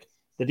 But, like,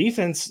 the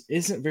defense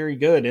isn't very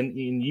good. And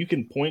you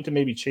can point to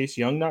maybe Chase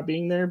Young not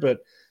being there,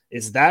 but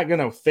is that going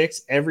to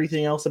fix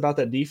everything else about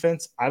that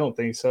defense? I don't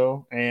think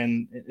so.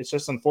 And it's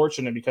just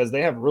unfortunate because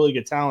they have really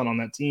good talent on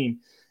that team.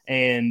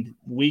 And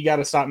we got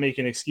to stop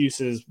making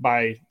excuses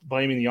by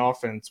blaming the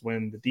offense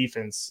when the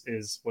defense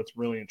is what's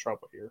really in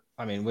trouble here.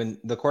 I mean, when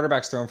the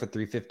quarterback's thrown for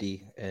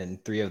 350 in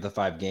 3 of the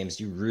 5 games,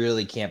 you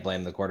really can't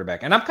blame the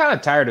quarterback. And I'm kind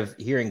of tired of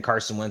hearing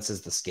Carson Wentz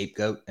as the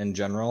scapegoat in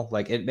general.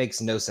 Like, it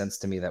makes no sense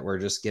to me that we're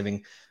just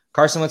giving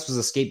Carson Wentz was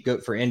a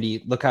scapegoat for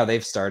Indy. Look how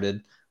they've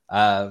started.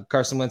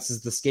 Carson Wentz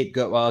is the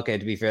scapegoat. Well, okay,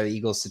 to be fair, the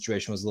Eagles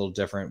situation was a little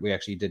different. We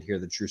actually did hear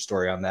the true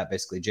story on that.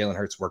 Basically, Jalen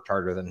Hurts worked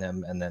harder than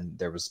him, and then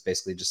there was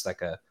basically just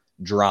like a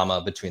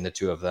drama between the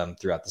two of them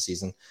throughout the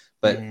season.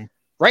 But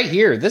right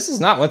here, this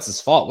is not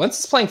Wentz's fault. Wentz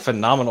is playing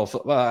phenomenal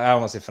football. I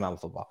don't want to say phenomenal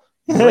football.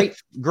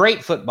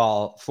 Great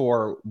football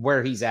for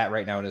where he's at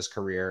right now in his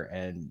career,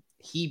 and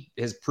he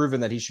has proven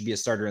that he should be a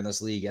starter in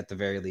this league at the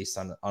very least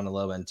on a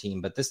low-end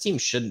team. But this team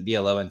shouldn't be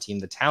a low-end team.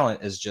 The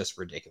talent is just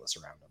ridiculous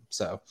around him.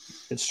 So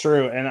it's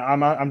true. And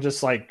I'm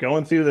just like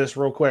going through this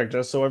real quick,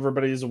 just so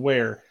everybody's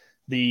aware.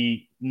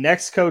 The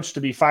next coach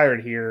to be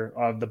fired here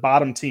of the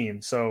bottom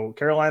team. So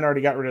Carolina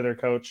already got rid of their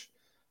coach.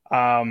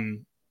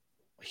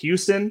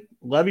 Houston,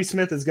 Lovie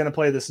Smith is going to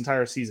play this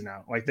entire season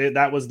out. Like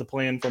that was the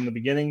plan from the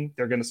beginning.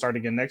 They're going to start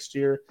again next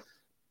year.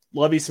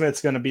 Lovie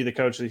Smith's going to be the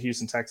coach of the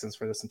Houston Texans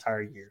for this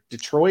entire year.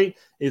 Detroit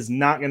is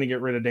not going to get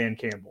rid of Dan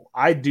Campbell.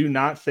 I do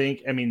not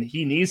think. I mean,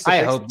 he needs to.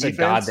 I hope to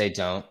God they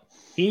don't.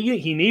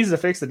 He needs to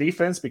fix the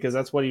defense because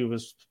that's what he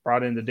was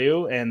brought in to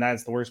do, and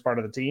that's the worst part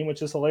of the team,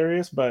 which is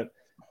hilarious. But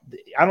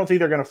I don't think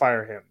they're going to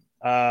fire him.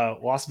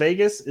 Las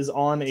Vegas is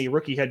on a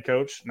rookie head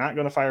coach, not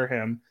going to fire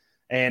him.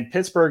 And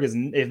Pittsburgh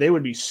if they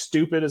would be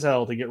stupid as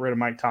hell to get rid of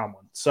Mike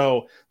Tomlin.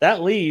 So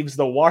that leaves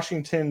the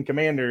Washington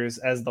Commanders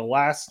as the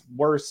last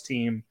worst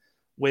team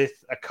with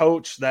a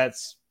coach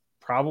that's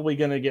probably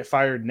going to get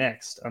fired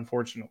next,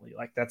 unfortunately.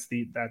 Like that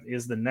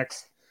is the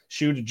next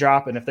shoe to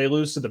drop. And if they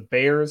lose to the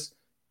Bears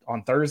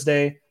on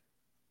Thursday,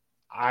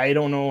 I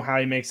don't know how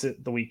he makes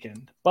it the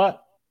weekend,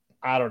 but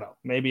I don't know.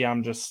 Maybe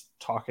I'm just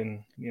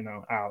talking,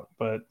 out,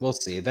 but we'll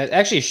see. That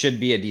actually should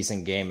be a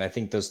decent game. I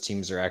think those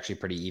teams are actually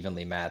pretty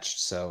evenly matched.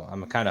 So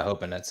I'm kind of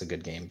hoping that's a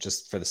good game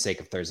just for the sake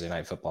of Thursday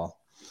night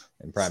football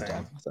in prime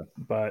time. So.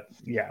 But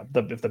yeah,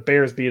 if the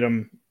Bears beat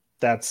them,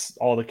 that's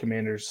all the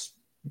Commanders,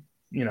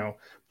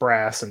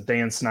 brass and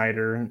Dan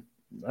Snyder.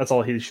 That's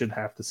all he should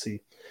have to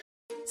see.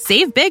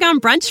 Save big on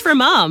brunch for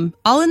mom,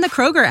 all in the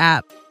Kroger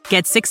app.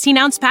 Get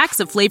 16-ounce packs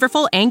of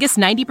flavorful Angus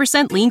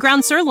 90% lean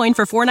ground sirloin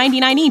for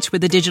 $4.99 each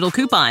with a digital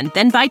coupon.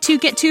 Then buy 2,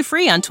 get 2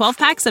 free on 12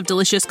 packs of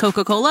delicious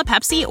Coca-Cola,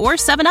 Pepsi, or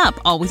 7-Up,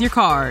 all with your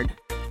card.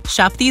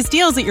 Shop these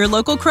deals at your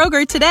local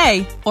Kroger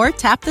today, or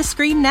tap the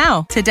screen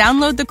now to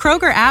download the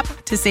Kroger app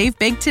to save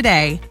big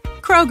today.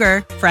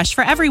 Kroger, fresh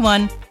for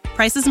everyone.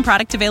 Prices and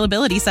product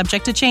availability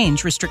subject to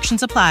change.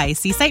 Restrictions apply.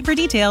 See site for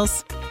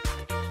details.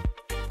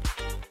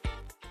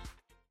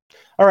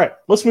 All right,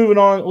 let's move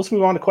on. Let's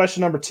move on to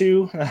question number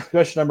 2.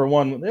 Question number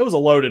 1. It was a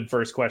loaded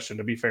first question,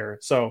 to be fair.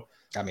 So,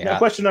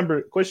 question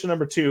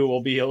number 2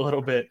 will be a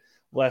little bit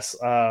less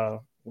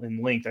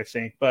in length, I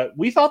think. But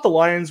we thought the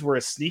Lions were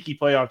a sneaky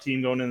playoff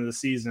team going into the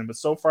season, but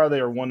so far they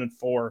are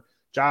 1-4.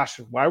 Josh,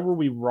 why were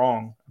we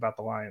wrong about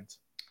the Lions?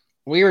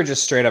 We were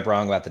just straight up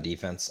wrong about the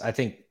defense. I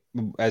think,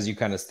 as you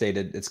kind of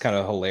stated, it's kind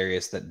of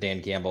hilarious that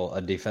Dan Campbell,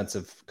 a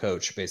defensive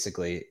coach,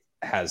 basically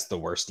has the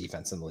worst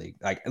defense in the league.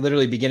 Like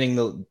literally beginning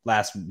of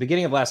last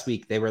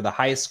week, they were the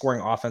highest scoring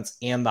offense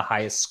and the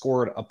highest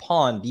scored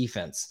upon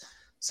defense.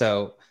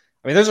 So,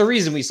 I mean, there's a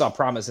reason we saw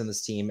promise in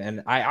this team,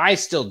 and I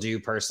still do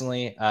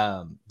personally.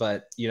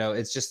 But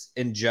it's just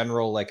in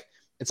general, like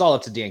it's all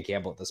up to Dan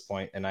Campbell at this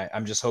point. And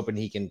I'm just hoping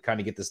he can kind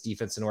of get this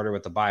defense in order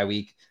with the bye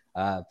week.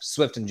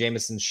 Swift and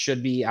Jameson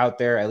should be out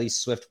there. At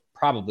least Swift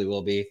probably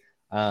will be.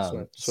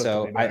 Swift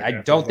So I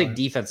don't think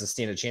defenses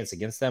stand a chance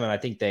against them, and I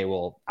think they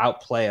will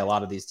outplay a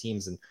lot of these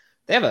teams. And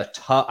they have a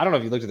tough. I don't know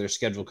if you looked at their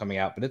schedule coming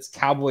out, but it's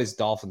Cowboys,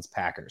 Dolphins,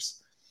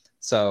 Packers.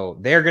 So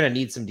they're going to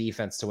need some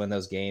defense to win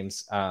those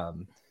games.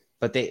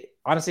 But they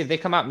honestly, if they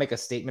come out and make a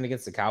statement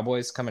against the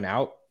Cowboys coming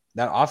out,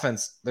 that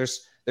offense,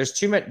 there's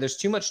too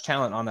much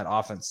talent on that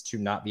offense to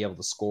not be able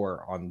to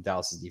score on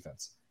Dallas's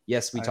defense.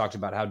 Yes, we talked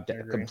about how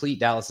complete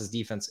Dallas's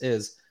defense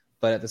is,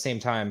 but at the same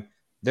time,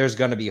 there's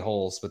going to be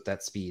holes with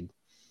that speed.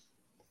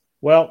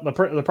 Well,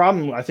 the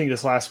problem I think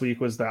this last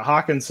week was that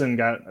Hawkinson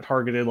got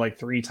targeted like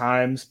 3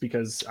 times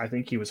because I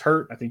think he was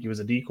hurt. I think he was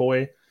a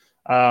decoy.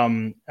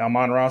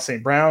 Amon-Ra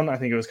St. Brown, I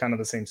think it was kind of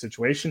the same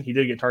situation. He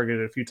did get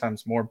targeted a few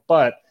times more,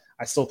 but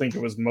I still think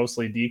it was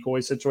mostly decoy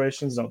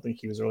situations. Don't think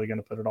he was really going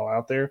to put it all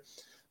out there.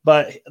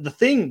 But the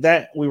thing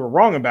that we were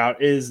wrong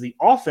about is the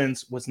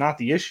offense was not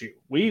the issue.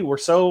 We were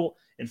so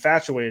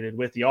infatuated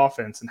with the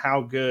offense and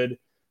how good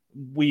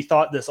we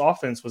thought this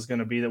offense was going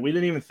to be that we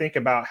didn't even think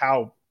about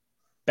how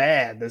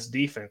bad this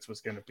defense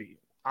was going to be.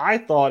 I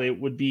thought it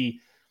would be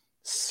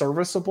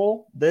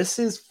serviceable. This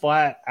is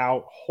flat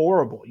out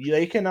horrible.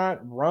 They cannot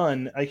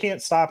run. They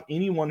can't stop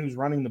anyone who's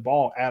running the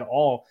ball at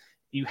all.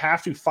 You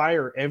have to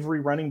fire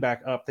every running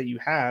back up that you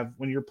have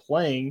when you're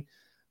playing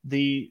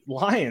the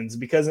Lions,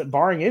 because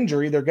barring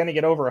injury, they're going to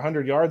get over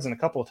 100 yards and a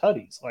couple of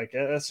tutties. Like,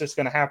 that's just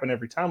going to happen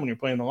every time when you're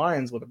playing the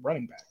Lions with a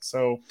running back.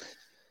 So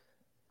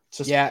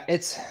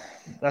that's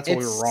what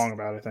we were wrong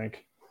about, I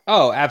think.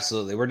 Oh,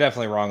 absolutely. We're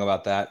definitely wrong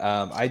about that.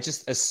 I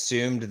just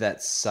assumed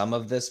that some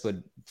of this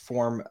would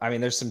form. I mean,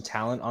 there's some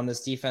talent on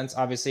this defense,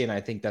 obviously, and I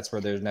think that's where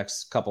their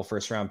next couple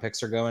first-round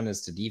picks are going,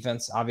 is to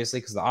defense, obviously,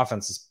 because the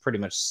offense is pretty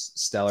much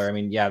stellar. I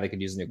mean, yeah, they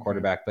could use a new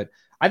quarterback, but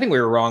I think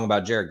we were wrong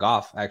about Jared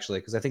Goff, actually,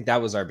 because I think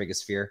that was our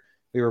biggest fear.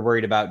 We were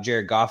worried about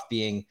Jared Goff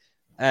being,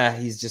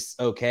 he's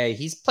just okay.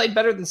 He's played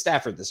better than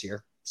Stafford this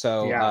year.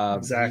 So yeah,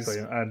 exactly.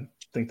 I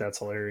think that's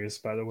hilarious,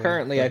 by the way.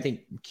 Currently, I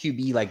think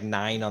QB like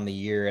 9 on the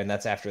year, and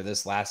that's after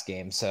this last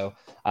game. So,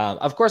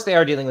 of course, they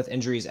are dealing with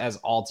injuries, as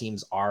all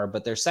teams are,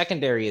 but their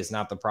secondary is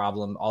not the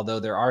problem, although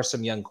there are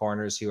some young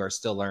corners who are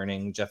still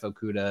learning. Jeff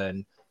Okudah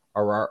and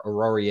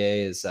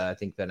Aurorier is, I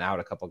think, been out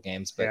a couple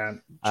games. But yeah,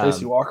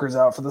 Tracy Walker's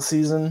out for the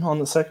season on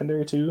the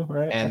secondary too,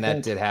 right? And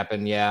that did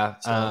happen, yeah.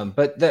 So,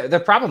 but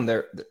the problem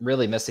they're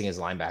really missing is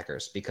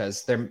linebackers,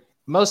 because they're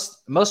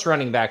most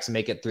running backs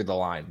make it through the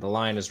line. The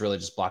line is really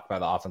just blocked by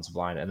the offensive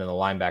line, and then the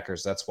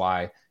linebackers. That's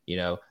why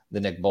the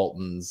Nick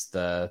Boltons,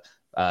 the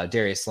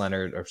Darius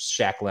Leonard or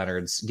Shaq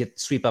Leonards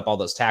sweep up all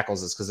those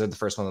tackles, is because they're the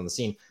first ones on the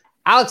scene.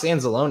 Alex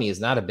Anzalone is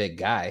not a big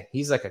guy.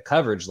 He's like a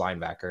coverage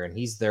linebacker, and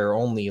he's their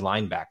only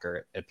linebacker,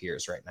 it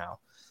appears, right now.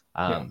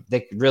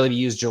 They could really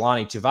use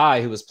Jelani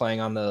Tuvai, who was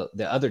playing on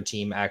the other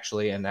team,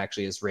 actually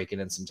is raking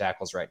in some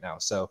tackles right now.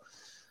 So,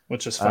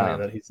 which is funny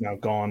that he's now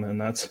gone,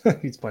 and that's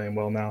he's playing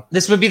well now.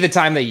 This would be the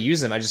time they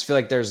use him. I just feel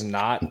like there's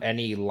not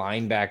any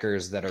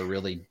linebackers that are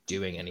really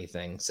doing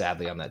anything,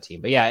 sadly, on that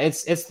team. But yeah,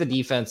 it's the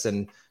defense,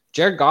 and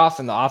Jared Goff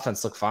and the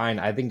offense look fine.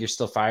 I think you're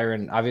still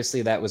firing.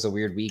 Obviously, that was a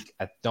weird week.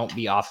 Don't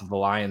be off of the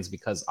Lions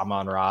because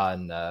Amon-Ra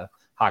and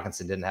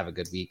Hawkinson didn't have a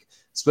good week.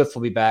 Swift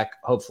will be back,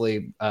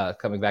 hopefully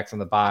coming back from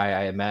the bye,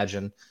 I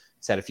imagine.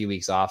 He's had a few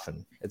weeks off,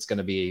 and it's going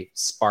to be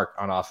sparked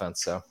on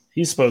offense. So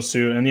he's supposed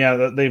to, and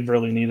yeah, they've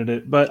really needed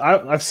it. But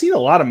I've seen a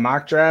lot of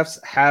mock drafts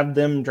have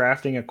them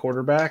drafting a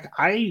quarterback.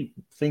 I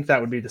think that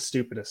would be the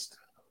stupidest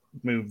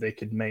move they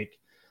could make.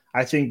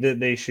 I think that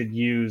they should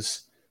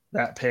use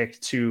that pick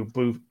to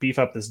beef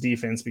up this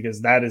defense,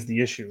 because that is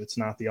the issue. It's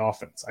not the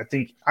offense. I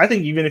think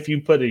even if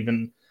you put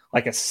even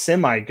like a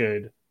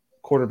semi-good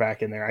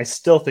quarterback in there, I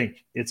still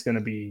think it's going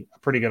to be a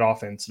pretty good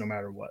offense no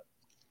matter what.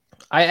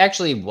 I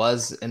actually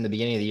was, in the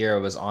beginning of the year, I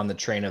was on the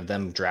train of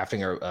them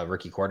drafting a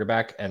rookie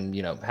quarterback and,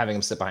 having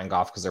him sit behind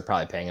Goff, because they're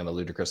probably paying him a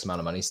ludicrous amount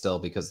of money still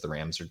because the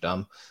Rams are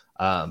dumb.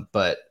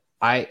 But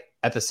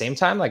at the same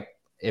time, like,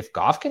 if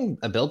Goff can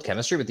build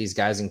chemistry with these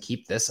guys and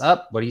keep this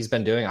up, what he's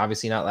been doing,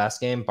 obviously not last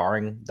game,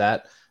 barring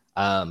that,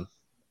 I'm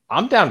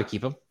down to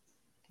keep him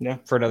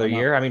for another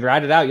year. I mean,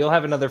 ride it out. You'll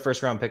have another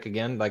first round pick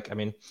again. Like, I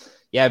mean,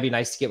 yeah, it'd be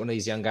nice to get one of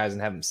these young guys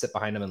and have him sit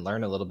behind him and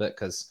learn a little bit,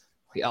 because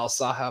we all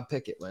saw how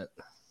Pickett went.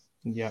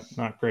 Yeah,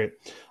 not great.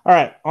 All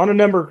right, on to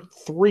number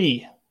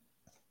 3.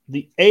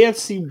 The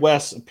AFC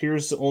West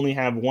appears to only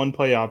have one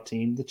playoff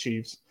team, the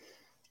Chiefs.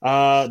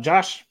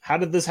 Josh, how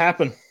did this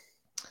happen?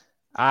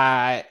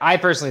 I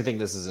personally think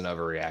this is an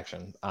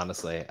overreaction,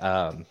 honestly.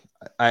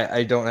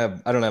 I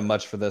don't have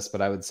much for this,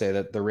 but I would say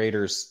that the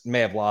Raiders may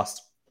have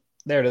lost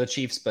there to the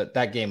Chiefs, but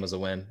that game was a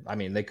win. I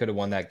mean, they could have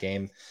won that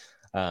game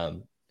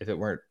if it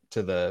weren't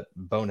to the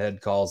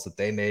bonehead calls that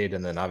they made,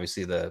 and then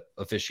obviously the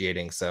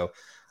officiating. So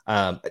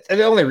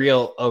the only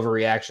real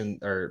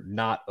overreaction, or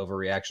not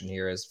overreaction,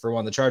 here is, for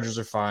one, the Chargers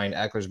are fine.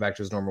 Eckler's back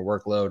to his normal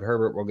workload.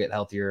 Herbert will get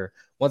healthier.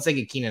 Once they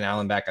get Keenan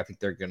Allen back, I think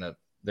they're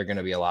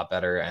gonna be a lot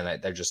better,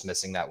 and they're just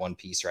missing that one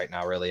piece right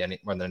now, really,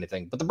 more than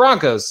anything. But the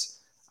Broncos,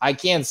 I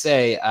can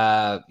say,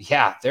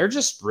 they're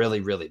just really,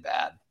 really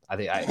bad.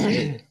 I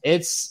think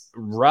it's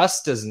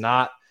Russ does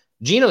not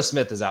Geno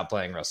Smith is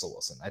outplaying Russell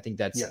Wilson. I think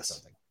that's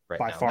something right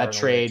by now. far That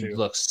trade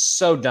looks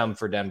so dumb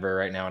for Denver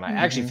right now. And I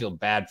actually feel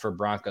bad for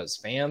Broncos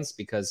fans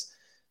because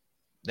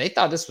they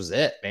thought this was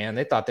it, man.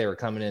 They thought they were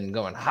coming in and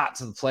going hot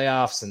to the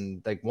playoffs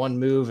and like one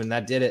move and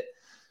that did it.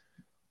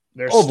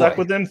 They're stuck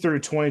with them through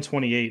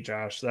 2028,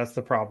 Josh. That's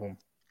the problem.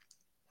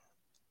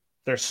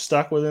 They're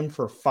stuck with him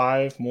for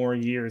 5 more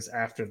years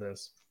after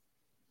this.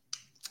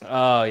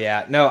 Oh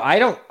yeah. No,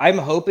 I'm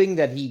hoping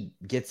that he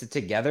gets it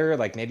together.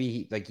 Like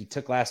maybe he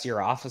took last year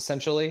off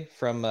essentially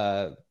from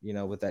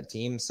with that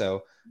team.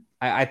 So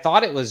I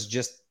thought it was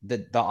just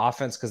the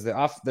offense because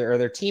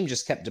their team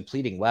just kept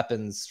depleting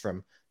weapons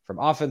from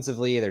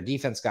offensively. Their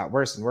defense got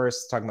worse and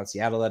worse. Talking about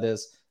Seattle, that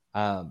is.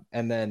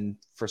 And then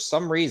for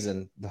some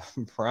reason, the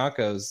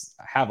Broncos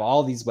have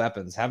all these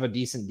weapons, have a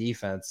decent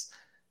defense,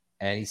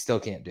 and he still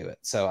can't do it.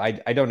 So I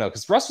don't know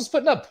because Russ was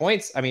putting up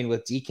points. I mean,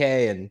 with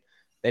DK, and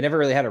they never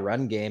really had a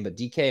run game, but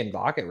DK and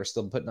Lockett were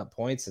still putting up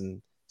points,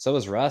 and so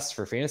was Russ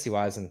for fantasy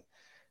wise. And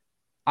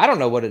I don't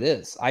know what it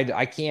is.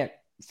 I can't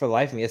for the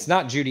life of me. It's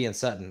not Judy and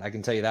Sutton. I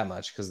can tell you that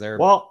much because they're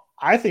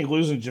I think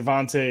losing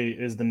Javonte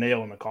is the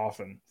nail in the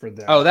coffin for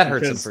them. Oh, that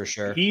hurts them for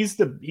sure.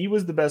 He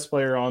was the best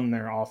player on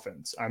their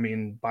offense. I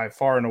mean, by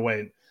far and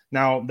away.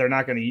 Now they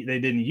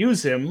didn't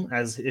use him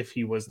as if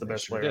he was the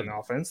best player on the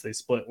offense. They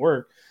split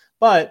work,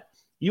 but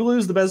you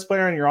lose the best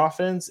player on your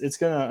offense, it's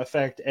going to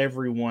affect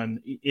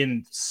everyone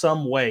in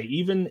some way,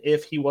 even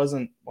if he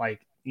wasn't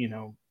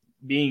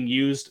being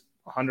used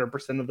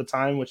 100% of the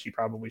time, which he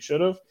probably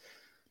should have.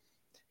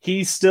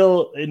 He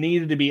still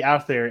needed to be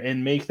out there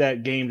and make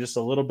that game just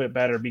a little bit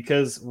better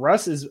because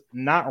Russ is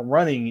not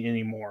running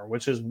anymore,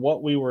 which is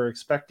what we were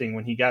expecting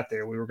when he got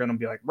there. We were going to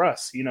be like,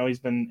 Russ, he's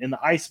been in the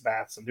ice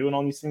baths and doing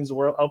all these things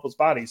to help his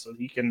body so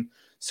he can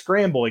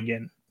scramble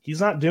again.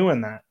 He's not doing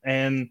that.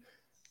 And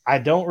I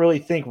don't really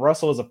think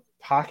Russell is a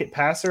pocket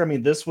passer. I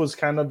mean, this was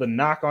kind of the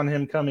knock on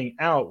him coming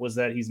out was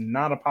that he's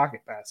not a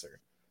pocket passer.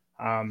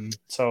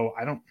 So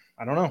I don't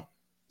know.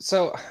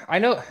 So I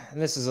know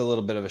this is a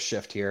little bit of a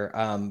shift here,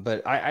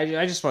 but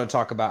I just want to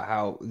talk about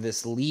how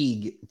this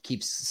league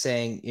keeps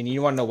saying, and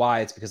you want to know why?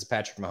 It's because of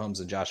Patrick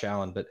Mahomes and Josh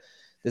Allen, but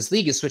this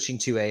league is switching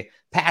to a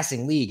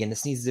passing league, and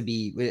this needs to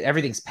be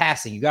everything's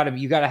passing. You got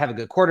to have a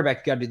good quarterback.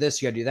 You got to do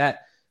this. You got to do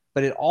that.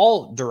 But it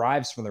all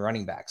derives from the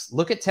running backs.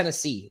 Look at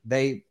Tennessee.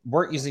 They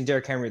weren't using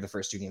Derrick Henry the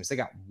first 2 games. They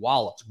got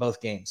walloped both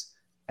games.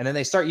 And then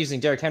they start using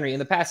Derrick Henry in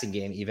the passing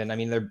game even. I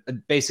mean, they're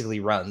basically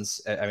runs.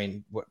 I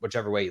mean,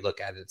 whichever way you look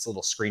at it, it's a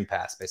little screen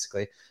pass,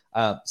 basically.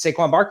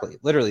 Saquon Barkley,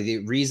 literally the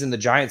reason the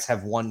Giants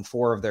have won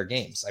 4 of their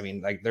games. I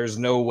mean, like there's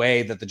no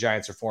way that the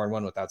Giants are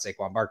 4-1 without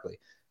Saquon Barkley.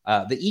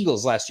 The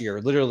Eagles last year,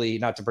 literally,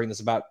 not to bring this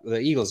about the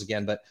Eagles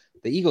again, but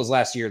the Eagles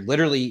last year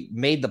literally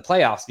made the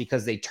playoffs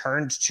because they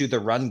turned to the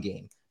run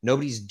game.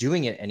 Nobody's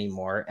doing it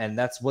anymore. And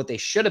that's what they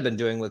should have been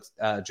doing with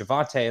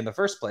Javonte in the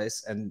first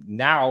place. And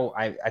now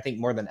I think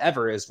more than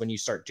ever is when you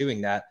start doing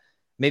that,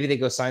 maybe they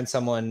go sign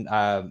someone.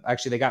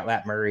 Actually, they got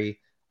Lat Murray,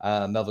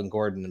 Melvin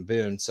Gordon, and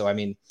Boone. So, I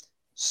mean,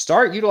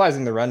 start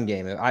utilizing the run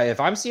game. If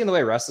I'm seeing the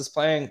way Russ is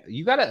playing,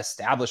 you got to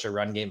establish a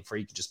run game before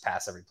you can just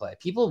pass every play.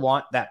 People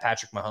want that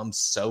Patrick Mahomes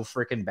so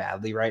freaking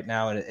badly right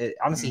now. And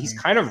honestly, he's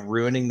kind of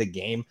ruining the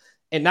game.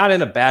 And not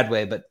in a bad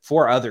way, but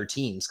for other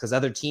teams, because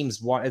other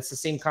teams want, it's the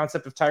same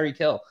concept of Tyreek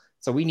Hill.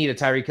 So we need a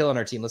Tyreek Hill on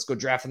our team. Let's go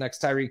draft the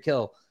next Tyreek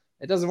Hill.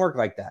 It doesn't work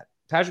like that.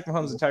 Patrick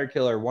Mahomes and Tyreek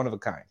Hill are one of a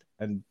kind.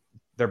 And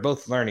they're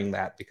both learning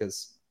that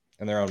because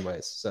in their own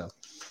ways. So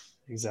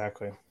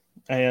exactly.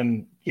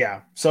 And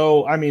yeah,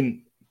 so, I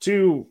mean,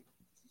 to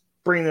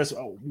bring this,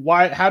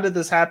 how did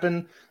this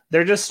happen?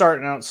 They're just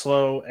starting out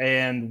slow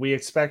and we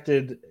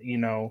expected,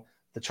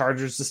 the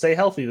Chargers to stay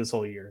healthy this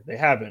whole year. They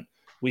haven't.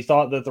 We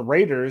thought that the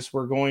Raiders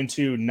were going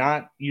to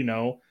not,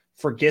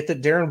 forget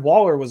that Darren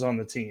Waller was on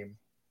the team.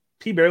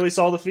 He barely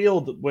saw the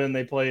field when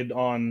they played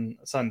on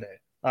Sunday.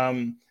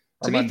 To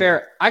be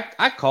fair,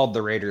 I called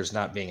the Raiders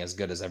not being as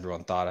good as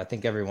everyone thought. I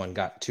think everyone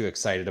got too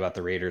excited about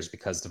the Raiders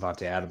because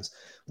Devontae Adams.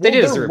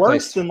 They're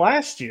worse than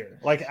last year.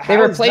 Like they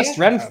replaced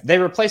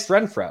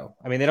Renfro.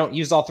 I mean, they don't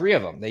use all 3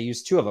 of them. They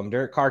use 2 of them.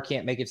 Derek Carr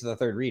can't make it to the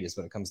 3rd read is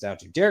what it comes down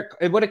to.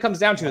 What it comes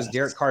down to is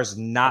Derek Carr's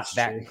not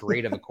that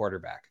great of a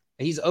quarterback.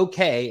 He's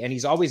okay, and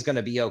he's always going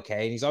to be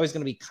okay, and he's always going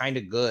to be kind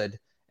of good.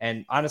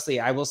 And honestly,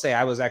 I will say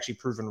I was actually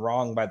proven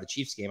wrong by the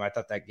Chiefs game. I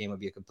thought that game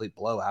would be a complete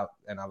blowout,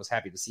 and I was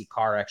happy to see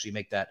Carr actually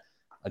make that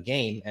a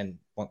game. And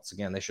once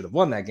again, they should have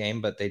won that game,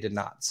 but they did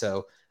not.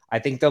 So I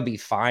think they'll be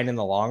fine in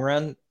the long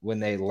run when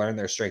they learn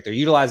their strength. They're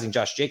utilizing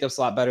Josh Jacobs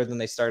a lot better than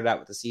they started out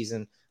with the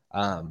season.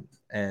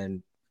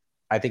 And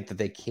I think that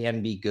they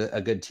can be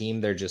a good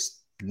team. They're just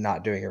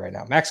not doing it right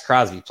now. Max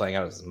Crosby playing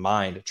out of his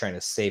mind, trying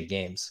to save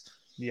games.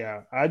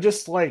 Yeah, I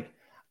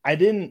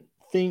didn't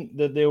think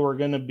that they were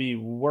going to be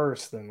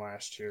worse than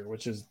last year,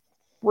 which is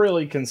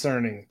really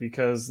concerning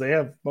because they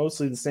have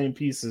mostly the same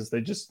pieces. They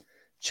just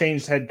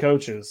changed head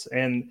coaches.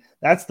 And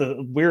that's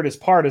the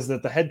weirdest part is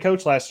that the head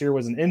coach last year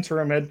was an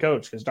interim head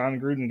coach because John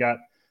Gruden got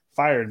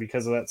fired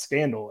because of that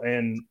scandal.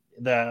 And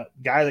the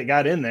guy that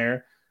got in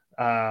there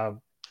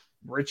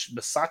Rich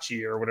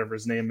Bisaccia or whatever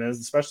his name is,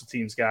 the special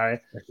teams guy,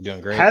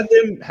 doing great. willed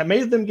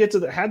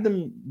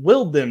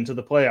them to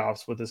the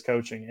playoffs with his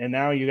coaching. And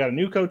now you got a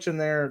new coach in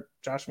there,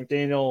 Josh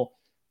McDaniel.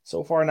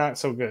 So far, not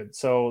so good.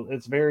 So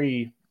it's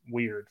very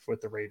weird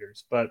with the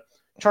Raiders. But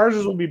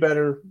Chargers will be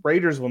better.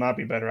 Raiders will not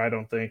be better, I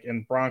don't think.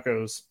 And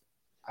Broncos,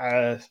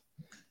 it's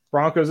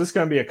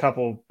going to be a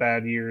couple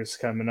bad years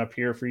coming up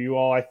here for you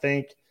all, I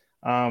think.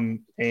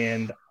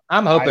 And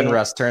I'm hoping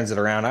Russ turns it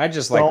around. I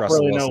just like Russell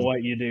really Wilson. know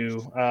what you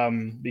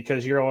do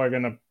because you all are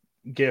going to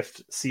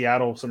gift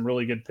Seattle some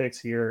really good picks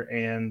here,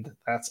 and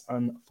that's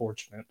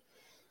unfortunate.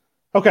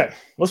 Okay,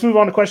 let's move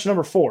on to question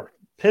number 4.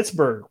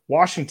 Pittsburgh,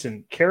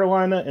 Washington,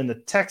 Carolina, and the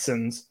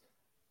Texans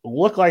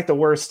look like the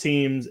worst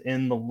teams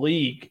in the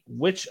league.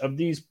 Which of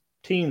these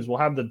teams will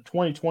have the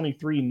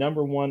 2023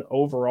 number 1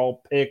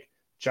 overall pick,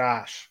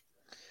 Josh?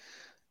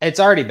 It's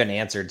already been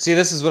answered. See,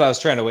 this is what I was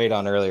trying to wait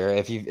on earlier.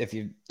 If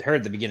you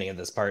heard the beginning of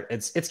this part,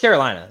 it's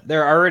Carolina.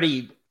 They're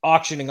already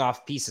auctioning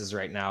off pieces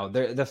right now.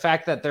 The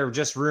fact that they're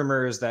just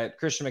rumors that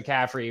Christian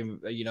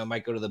McCaffrey,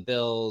 might go to the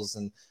Bills,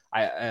 and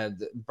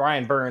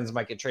Brian Burns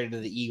might get traded to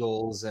the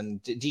Eagles,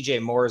 and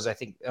DJ Moore's, I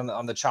think,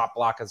 on the chop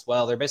block as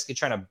well. They're basically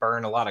trying to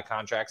burn a lot of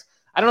contracts.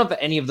 I don't know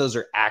if any of those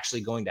are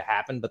actually going to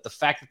happen, but the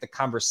fact that the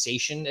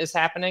conversation is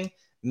happening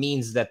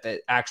means that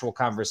the actual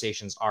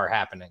conversations are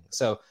happening.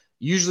 So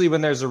usually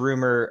when there's a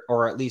rumor,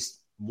 or at least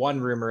one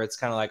rumor, it's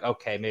kind of like,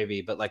 okay,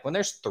 maybe. But like when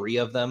there's 3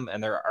 of them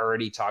and they're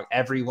already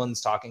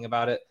everyone's talking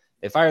about it.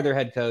 They fired their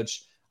head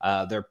coach.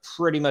 They're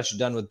pretty much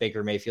done with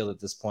Baker Mayfield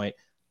at this point.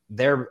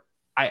 I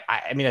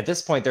mean, at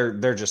this point,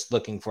 they're just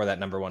looking for that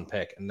number 1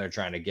 pick, and they're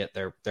trying to get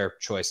their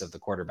choice of the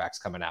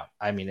quarterbacks coming out.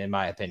 I mean, in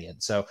my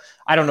opinion. So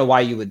I don't know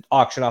why you would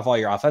auction off all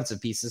your offensive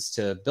pieces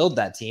to build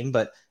that team,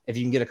 but if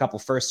you can get a couple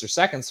firsts or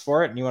seconds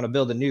for it and you want to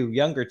build a new,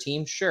 younger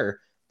team, sure.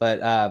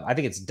 But I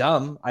think it's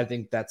dumb. I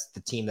think that's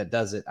the team that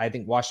does it. I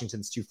think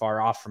Washington's too far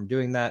off from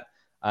doing that.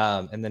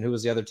 And then who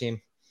was the other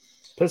team?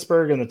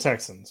 Pittsburgh and the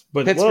Texans.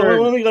 But let me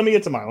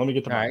get to mine. All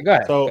right, go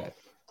ahead. So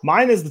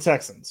mine is the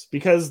Texans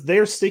because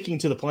they're sticking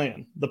to the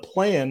plan. The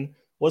plan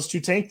was to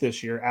tank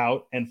this year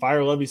out and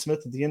fire Lovie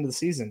Smith at the end of the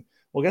season.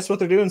 Well, guess what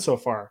they're doing so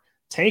far?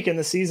 Tanking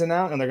the season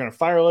out, and they're going to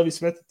fire Lovie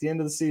Smith at the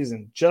end of the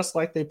season, just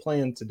like they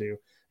planned to do.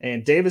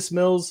 And Davis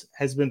Mills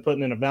has been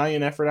putting in a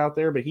valiant effort out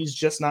there, but he's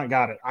just not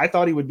got it. I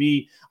thought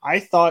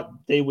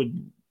they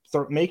would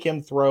make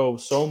him throw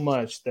so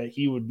much that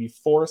he would be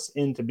forced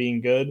into being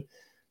good.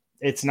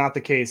 It's not the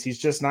case. He's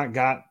just not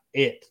got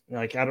it.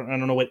 Like, I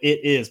don't know what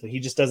it is, but he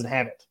just doesn't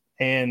have it.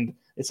 And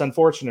it's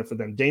unfortunate for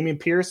them. Dameon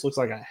Pierce looks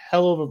like a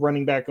hell of a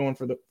running back going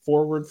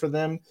forward for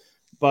them,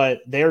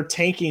 but they're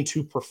tanking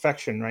to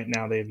perfection right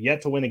now. They have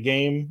yet to win a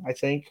game, I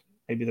think.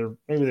 Maybe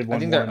they've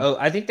won.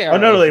 I think they are. Oh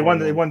no,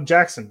 they won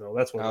Jacksonville.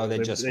 That's what.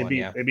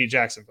 They beat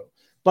Jacksonville.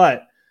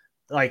 But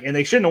and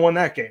they shouldn't have won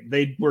that game.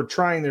 They were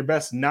trying their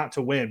best not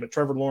to win, but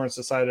Trevor Lawrence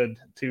decided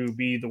to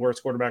be the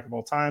worst quarterback of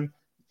all time.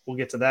 We'll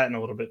get to that in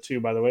a little bit too,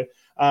 by the way.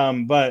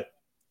 But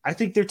I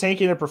think they're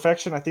tanking to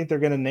perfection. I think they're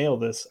going to nail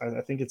this. I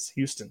think it's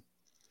Houston.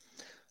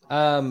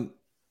 All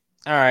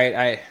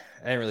right.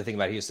 I didn't really think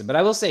about Houston, but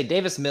I will say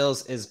Davis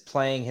Mills is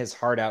playing his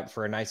heart out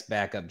for a nice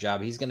backup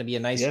job. He's going to be a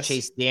nice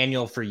Chase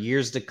Daniel for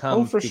years to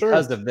come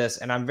because of this.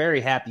 And I'm very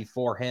happy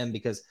for him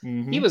because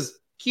he was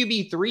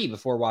QB3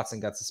 before Watson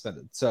got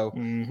suspended. So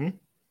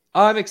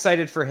I'm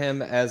excited for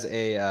him as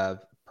a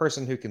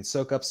person who can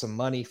soak up some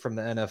money from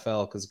the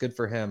NFL because good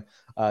for him.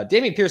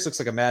 Dameon Pierce looks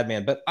like a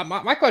madman, but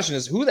my question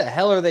is, who the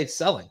hell are they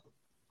selling?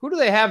 Who do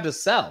they have to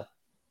sell?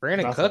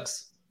 Brandon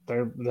Cooks?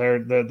 They're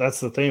that's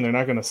the thing.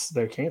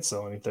 They can't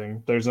sell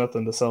anything. There's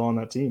nothing to sell on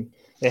that team.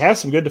 They have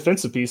some good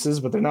defensive pieces,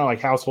 but they're not like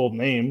household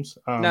names.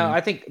 No, I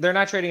think they're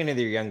not trading any of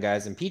their young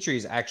guys. And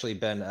Petrie's actually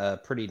been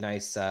a pretty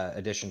nice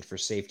addition for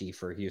safety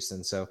for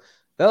Houston. So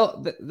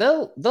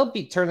they'll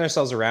turn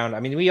themselves around.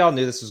 I mean, we all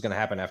knew this was going to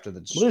happen after the.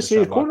 Well, they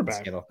need a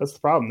quarterback. That's the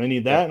problem. They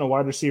need that and a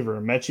wide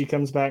receiver. Mechie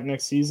comes back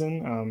next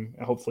season.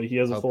 Hopefully he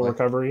has a full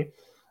recovery.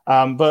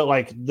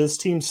 But this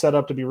team's set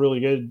up to be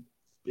really good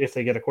if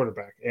they get a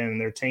quarterback, and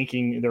they're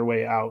tanking their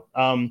way out.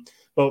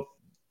 But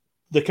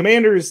the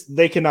Commanders,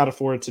 they cannot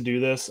afford to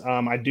do this.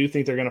 I do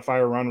think they're going to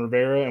fire Ron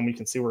Rivera, and we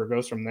can see where it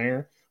goes from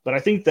there. But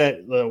I think that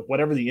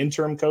whatever the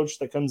interim coach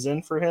that comes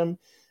in for him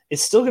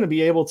is still going to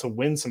be able to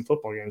win some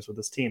football games with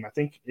this team. I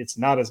think it's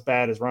not as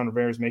bad as Ron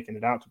Rivera is making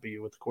it out to be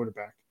with the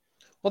quarterback.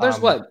 Well, there's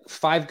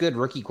 5 good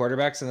rookie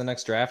quarterbacks in the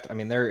next draft. I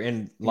mean, they're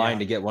in line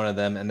to get one of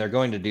them, and they're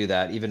going to do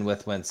that even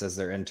with Wentz as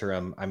their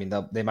interim. I mean,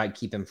 they might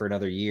keep him for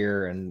another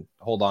year and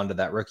hold on to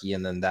that rookie,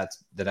 and then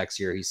that's the next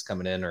year he's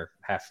coming in or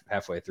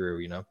halfway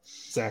through,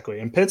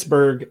 Exactly. In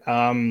Pittsburgh,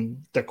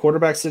 the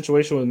quarterback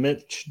situation with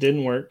Mitch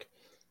didn't work.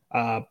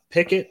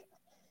 Pickett,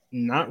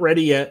 not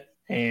ready yet,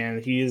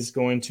 and he is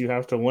going to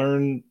have to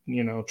learn,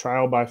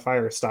 trial by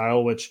fire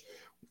style, which,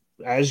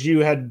 as you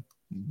had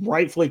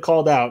rightfully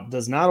called out,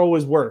 does not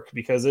always work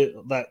because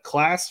that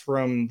class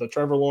from the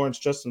Trevor Lawrence,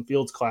 Justin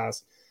Fields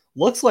class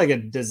looks like a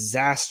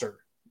disaster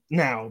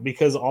now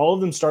because all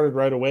of them started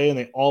right away and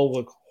they all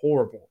look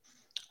horrible.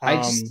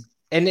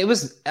 And it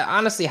was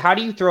honestly, how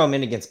do you throw them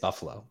in against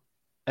Buffalo?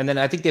 And then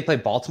I think they play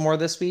Baltimore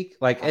this week.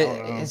 Like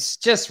it's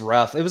just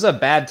rough. It was a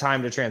bad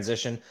time to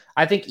transition.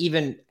 I think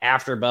even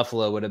after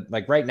Buffalo would have,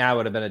 like right now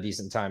would have been a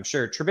decent time.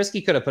 Sure,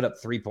 Trubisky could have put up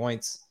 3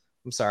 points.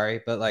 I'm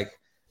sorry, but like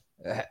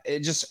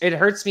it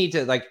hurts me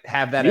to like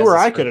have that. You or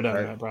I could have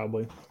done that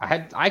probably.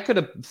 I could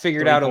have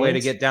figured out a way to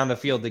get down the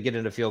field to get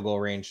into field goal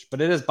range,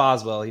 but it is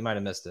Boswell. He might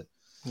have missed it.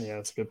 Yeah,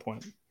 that's a good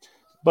point.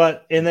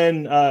 But and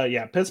then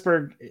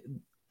Pittsburgh.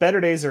 Better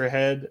days are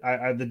ahead.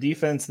 The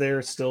defense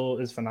there still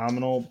is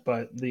phenomenal,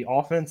 but the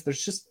offense,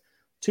 there's just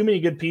too many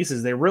good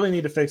pieces. They really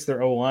need to fix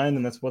their O-line,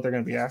 and that's what they're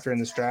going to be after in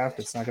this draft.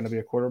 It's not going to be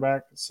a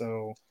quarterback.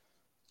 So,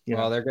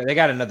 well, they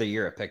got another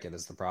year at Pickett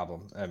is the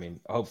problem. I mean,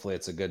 hopefully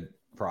it's a good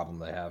problem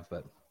they have,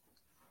 but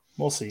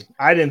we'll see.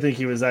 I didn't think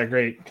he was that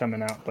great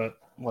coming out, but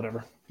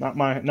whatever. Not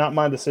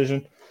my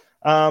decision.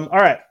 All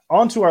right,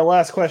 on to our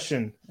last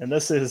question, and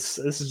this is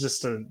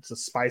just to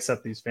spice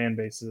up these fan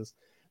bases.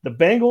 The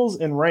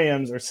Bengals and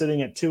Rams are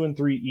sitting at 2 and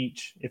 3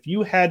 each. If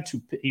you had to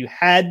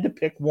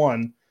pick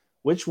one,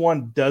 which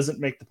one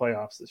doesn't make the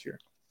playoffs this year?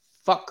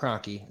 Fuck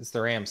Kroenke. It's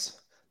the Rams.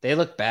 They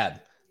look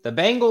bad. The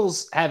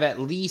Bengals have at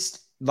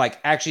least like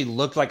actually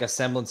looked like a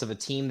semblance of a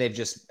team. They've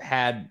just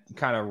had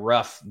kind of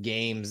rough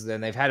games. Then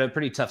they've had a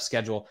pretty tough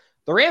schedule.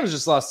 The Rams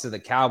just lost to the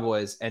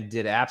Cowboys and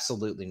did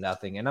absolutely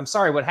nothing. And I'm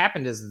sorry, what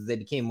happened is they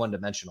became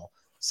one-dimensional.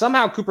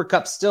 Somehow Cooper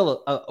Kupp's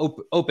still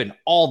open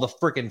all the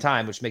freaking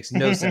time, which makes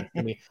no sense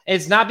to me. And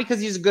it's not because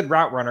he's a good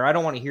route runner. I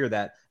don't want to hear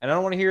that. And I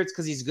don't want to hear it's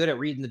because he's good at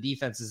reading the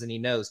defenses and he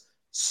knows.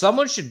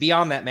 Someone should be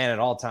on that man at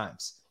all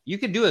times. You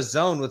could do a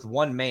zone with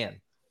one man.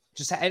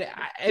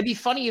 It'd be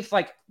funny if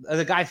like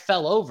the guy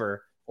fell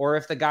over or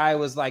if the guy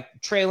was like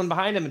trailing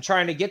behind him and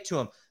trying to get to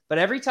him. But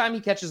every time he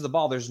catches the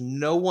ball, there's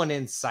no one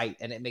in sight,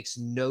 and it makes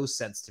no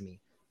sense to me.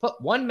 Put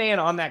one man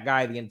on that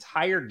guy the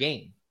entire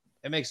game.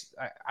 I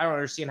don't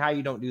understand how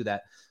you don't do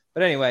that.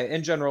 But anyway,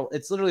 in general,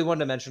 it's literally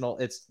one-dimensional.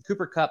 It's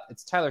Cooper Kupp.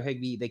 It's Tyler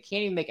Higbee. They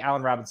can't even make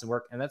Allen Robinson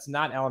work, and that's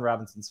not Allen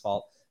Robinson's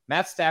fault.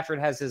 Matt Stafford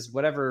has his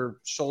whatever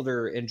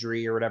shoulder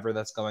injury or whatever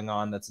that's going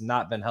on that's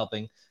not been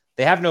helping.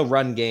 They have no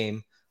run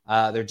game.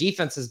 Their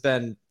defense has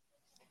been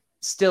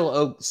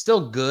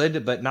still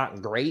good, but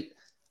not great.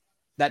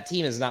 That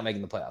team is not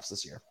making the playoffs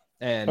this year.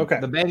 And the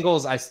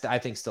Bengals, I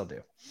think, still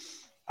do.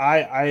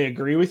 I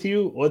agree with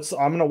you.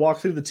 I'm going to walk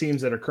through the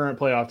teams that are current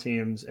playoff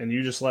teams, and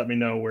you just let me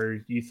know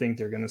where you think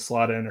they're going to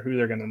slot in or who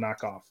they're going to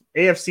knock off.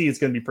 AFC is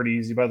going to be pretty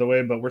easy, by the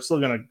way, but we're still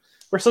going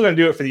to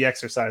do it for the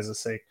exercise's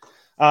sake.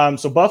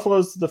 So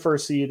Buffalo's the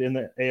first seed in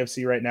the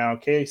AFC right now.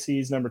 KC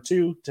is number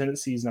 2.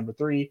 Tennessee is number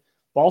 3.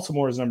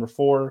 Baltimore is number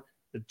 4.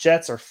 The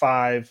Jets are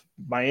 5.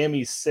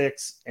 Miami's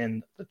 6,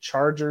 and the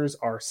Chargers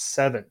are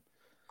 7.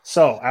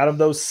 So out of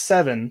those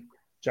 7,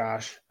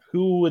 Josh,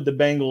 who would the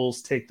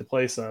Bengals take the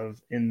place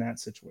of in that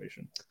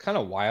situation? It's kind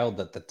of wild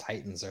that the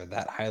Titans are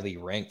that highly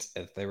ranked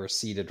if they were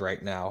seeded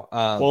right now.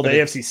 The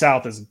AFC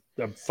South is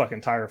a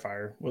fucking tire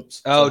fire.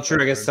 Whoops. Oh,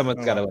 true. I guess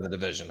someone's got to win the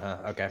division, huh?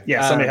 Okay.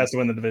 Yeah, somebody has to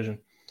win the division.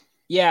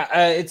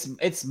 Yeah,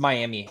 it's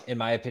Miami, in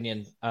my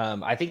opinion.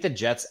 I think the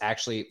Jets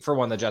actually, for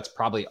one, the Jets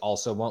probably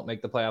also won't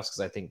make the playoffs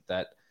because I think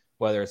that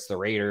whether it's the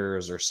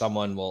Raiders or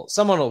someone will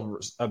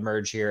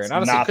emerge here. And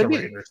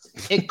honestly,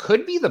 it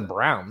could be the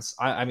Browns.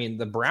 I mean,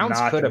 the Browns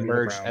could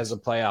emerge as a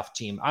playoff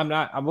team.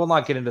 I will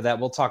not get into that.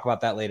 We'll talk about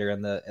that later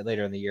in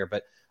the year.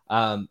 But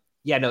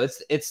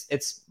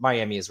it's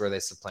Miami is where they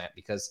supplant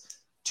because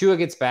Tua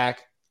gets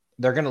back.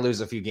 They're going to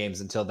lose a few games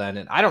until then.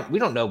 And we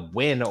don't know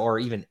when or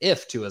even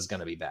if Tua is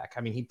going to be back.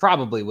 I mean, he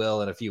probably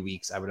will in a few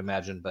weeks, I would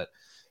imagine, but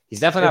he's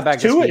definitely not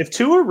back. If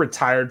Tua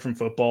retired from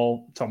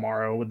football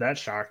tomorrow, would that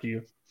shock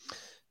you?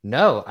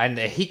 No, and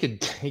he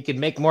could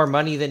make more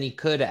money than he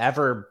could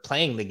ever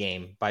playing the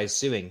game by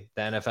suing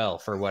the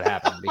NFL for what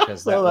happened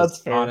because that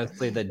was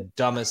honestly the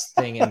dumbest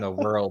thing in the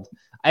world.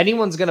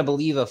 Anyone's going to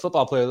believe a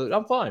football player.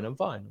 I'm fine.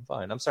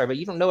 I'm sorry, but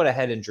you don't know what a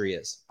head injury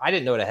is. I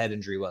didn't know what a head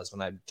injury was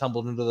when I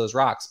tumbled into those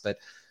rocks, but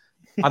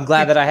I'm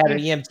glad that I had an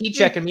EMT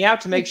checking me out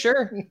to make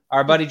sure.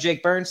 Our buddy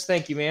Jake Burns,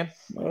 thank you, man.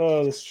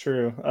 Oh, that's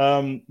true.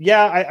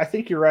 I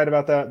think you're right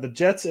about that. The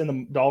Jets and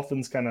the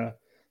Dolphins kind of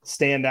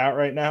stand out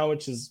right now,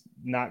 which is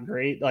not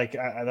great. Like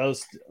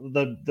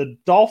the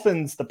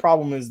Dolphins, the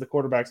problem is the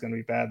quarterback's going to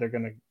be bad. They're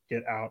going to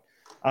get out.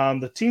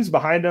 The teams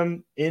behind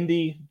them: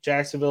 Indy,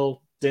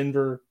 Jacksonville,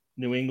 Denver,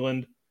 New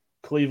England,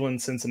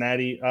 Cleveland,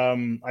 Cincinnati.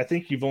 I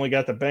think you've only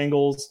got the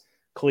Bengals,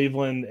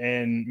 Cleveland,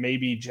 and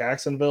maybe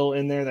Jacksonville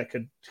in there that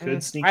could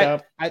sneak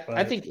up.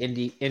 I think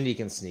Indy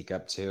can sneak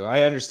up too.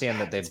 I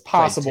understand that they've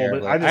possible,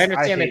 but I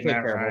understand they play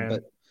terrible,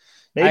 but.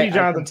 Maybe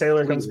Jonathan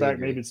Taylor comes back.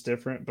 Agree. Maybe it's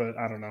different, but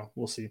I don't know.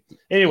 We'll see.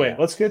 Anyway,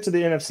 Let's get to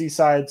the NFC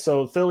side.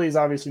 So Philly is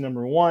obviously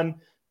number 1.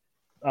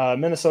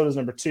 Minnesota's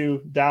number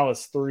 2.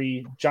 Dallas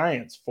 3.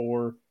 Giants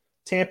 4.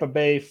 Tampa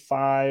Bay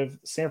 5.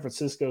 San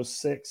Francisco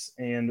 6.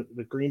 And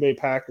the Green Bay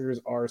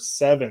Packers are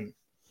 7.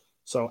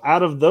 So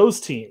out of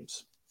those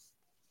teams,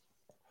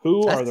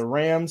 who are the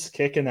Rams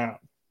kicking out?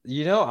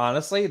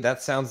 Honestly,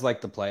 that sounds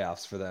like the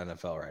playoffs for the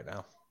NFL right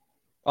now.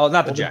 Oh,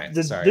 not the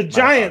Giants. The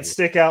Giants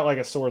stick out like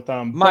a sore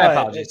thumb. My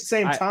apologies. At the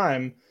same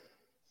time,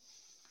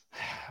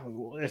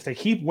 if they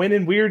keep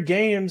winning weird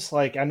games,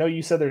 like I know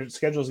you said their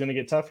schedule is going to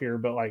get tough here,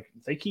 but like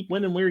if they keep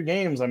winning weird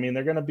games, I mean,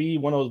 they're going to be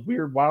one of those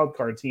weird wild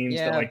card teams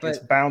that like gets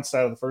bounced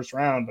out of the first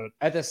round. But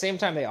at the same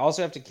time, they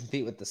also have to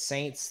compete with the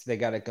Saints. They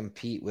got to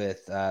compete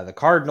with the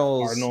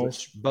Cardinals.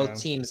 Which both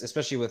teams,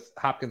 especially with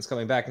Hopkins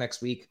coming back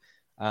next week,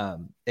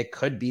 it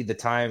could be the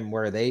time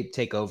where they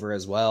take over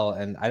as well.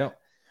 And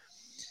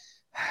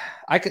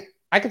I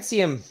could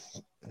see him.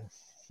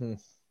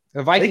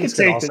 The Vikings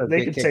could also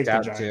get kicked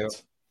out too.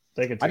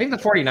 I think the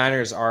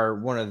 49ers are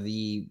one of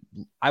the,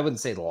 I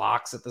wouldn't say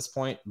locks at this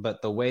point,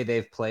 but the way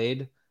they've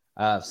played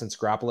since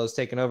Garoppolo's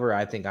taken over,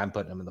 I think I'm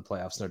putting them in the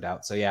playoffs, no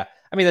doubt. So, yeah,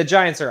 I mean, the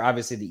Giants are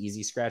obviously the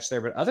easy scratch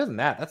there, but other than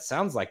that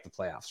sounds like the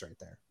playoffs right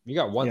there. You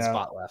got one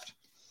spot left.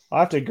 I'll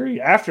have to agree.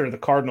 After the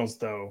Cardinals,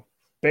 though,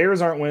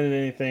 Bears aren't winning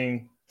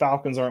anything.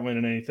 Falcons aren't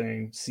winning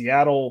anything.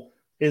 Seattle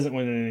isn't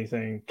winning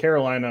anything.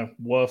 Carolina,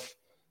 woof.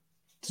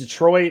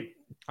 Detroit,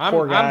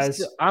 poor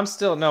guys. I'm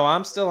still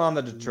on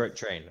the Detroit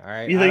train. All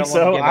right. You think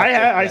so?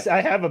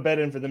 I have a bet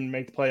in for them to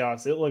make the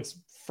playoffs. It looks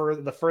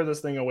the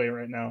furthest thing away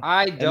right now.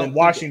 I don't think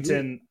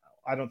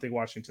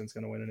Washington's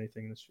going to win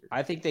anything this year.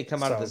 I think they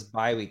come out of this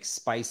bye week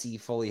spicy,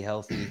 fully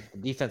healthy. The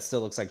defense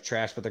still looks like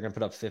trash, but they're going to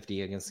put up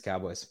 50 against the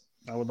Cowboys.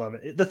 I would love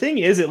it. The thing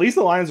is, at least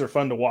the Lions are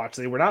fun to watch.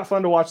 They were not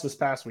fun to watch this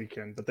past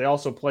weekend, but they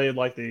also played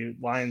like the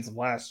Lions of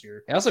last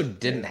year. They also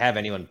didn't have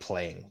anyone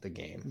playing the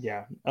game.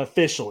 Yeah,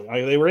 officially.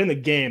 They were in the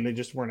game. They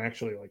just weren't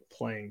actually like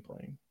playing.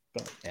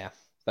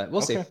 But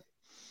we'll see. All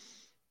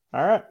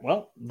right.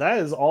 Well, that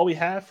is all we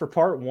have for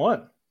part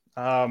one.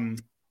 We're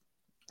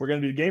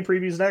going to do game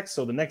previews next.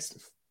 So the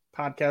next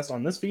podcast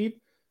on this feed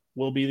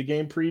will be the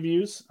game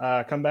previews.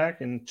 Come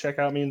back and check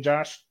out me and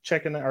Josh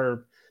checking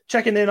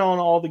in on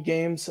all the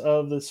games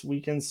of this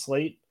weekend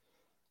slate.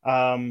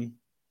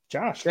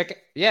 Josh.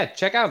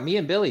 Check out me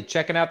and Billy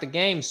checking out the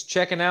games,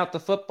 checking out the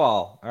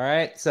football. All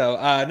right. So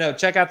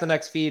check out the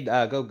next feed.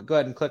 Go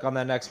ahead and click on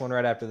that next one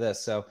right after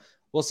this. So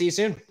we'll see you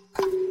soon.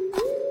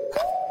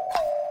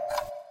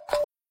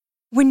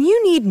 When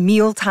you need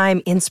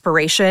mealtime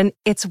inspiration,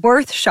 it's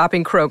worth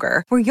shopping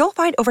Kroger, where you'll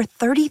find over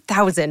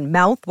 30,000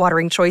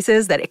 mouth-watering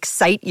choices that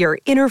excite your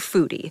inner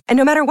foodie. And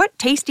no matter what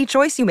tasty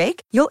choice you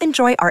make, you'll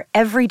enjoy our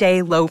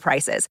everyday low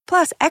prices,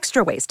 plus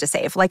extra ways to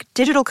save, like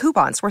digital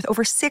coupons worth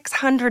over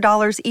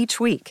 $600 each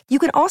week. You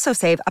can also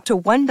save up to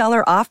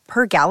 $1 off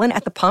per gallon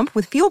at the pump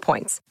with fuel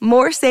points.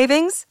 More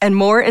savings and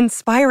more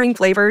inspiring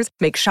flavors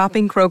make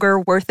shopping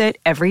Kroger worth it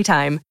every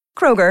time.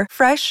 Kroger,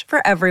 fresh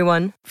for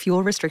everyone.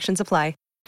 Fuel restrictions apply.